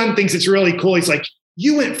my son thinks it's really cool. He's like,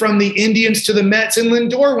 you went from the Indians to the Mets and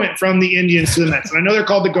Lindor went from the Indians to the Mets. And I know they're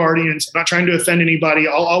called the Guardians. I'm not trying to offend anybody.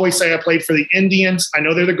 I'll always say I played for the Indians. I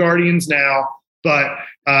know they're the Guardians now, but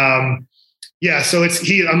so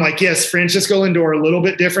I'm like, yes, Francisco Lindor, a little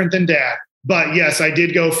bit different than dad, but yes, I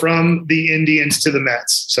did go from the Indians to the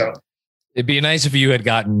Mets. So it'd be nice if you had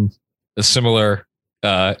gotten a similar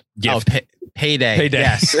gift. Payday.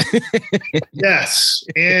 Yes. Yes.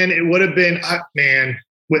 And it would have been,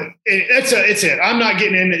 It's it. I'm not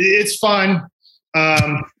getting in. It's fun.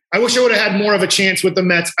 I wish I would have had more of a chance with the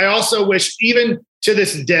Mets. I also wish, even to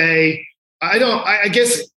this day, I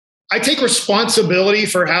guess I take responsibility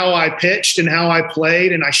for how I pitched and how I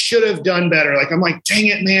played, and I should have done better. Like, I'm like, dang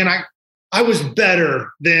it, man, I was better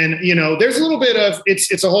than, there's a little bit of,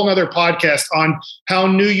 it's a whole nother podcast on how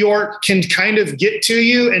New York can kind of get to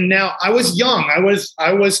you. And now I was young. I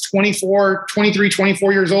was 23,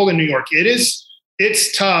 24 years old in New York.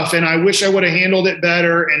 It's tough. And I wish I would have handled it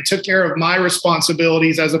better and took care of my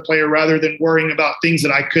responsibilities as a player rather than worrying about things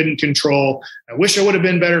that I couldn't control. I wish I would have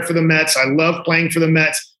been better for the Mets. I love playing for the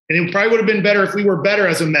Mets. And it probably would have been better if we were better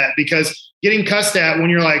as a Met, because getting cussed at when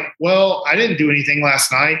you're like, well, I didn't do anything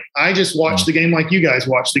last night. I just watched the game like you guys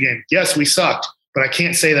watched the game. Yes, we sucked, but I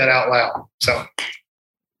can't say that out loud. So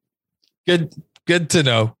good to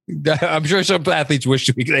know. I'm sure some athletes wish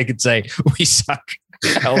they could say we suck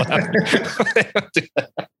out loud.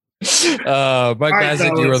 Mike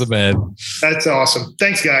Bacsik, you are the man. That's awesome.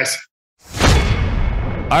 Thanks, guys.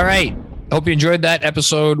 All right. Hope you enjoyed that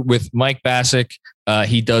episode with Mike Bacsik.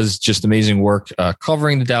 He does just amazing work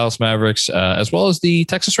covering the Dallas Mavericks as well as the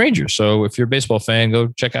Texas Rangers. So if you're a baseball fan, go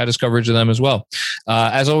check out his coverage of them as well.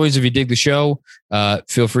 As always, if you dig the show,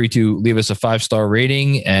 feel free to leave us a 5-star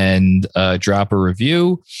rating and drop a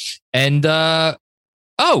review. And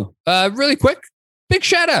really quick, big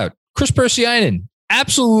shout out, Chris Persianen.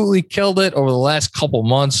 Absolutely killed it over the last couple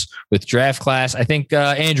months with draft class. I think,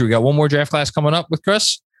 Andrew, we got one more draft class coming up with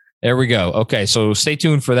Chris. There we go. Okay, so stay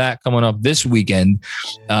tuned for that coming up this weekend.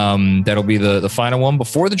 That'll be the final one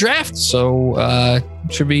before the draft. So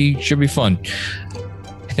should be fun.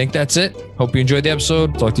 I think that's it. Hope you enjoyed the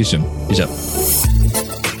episode. Talk to you soon. Peace out.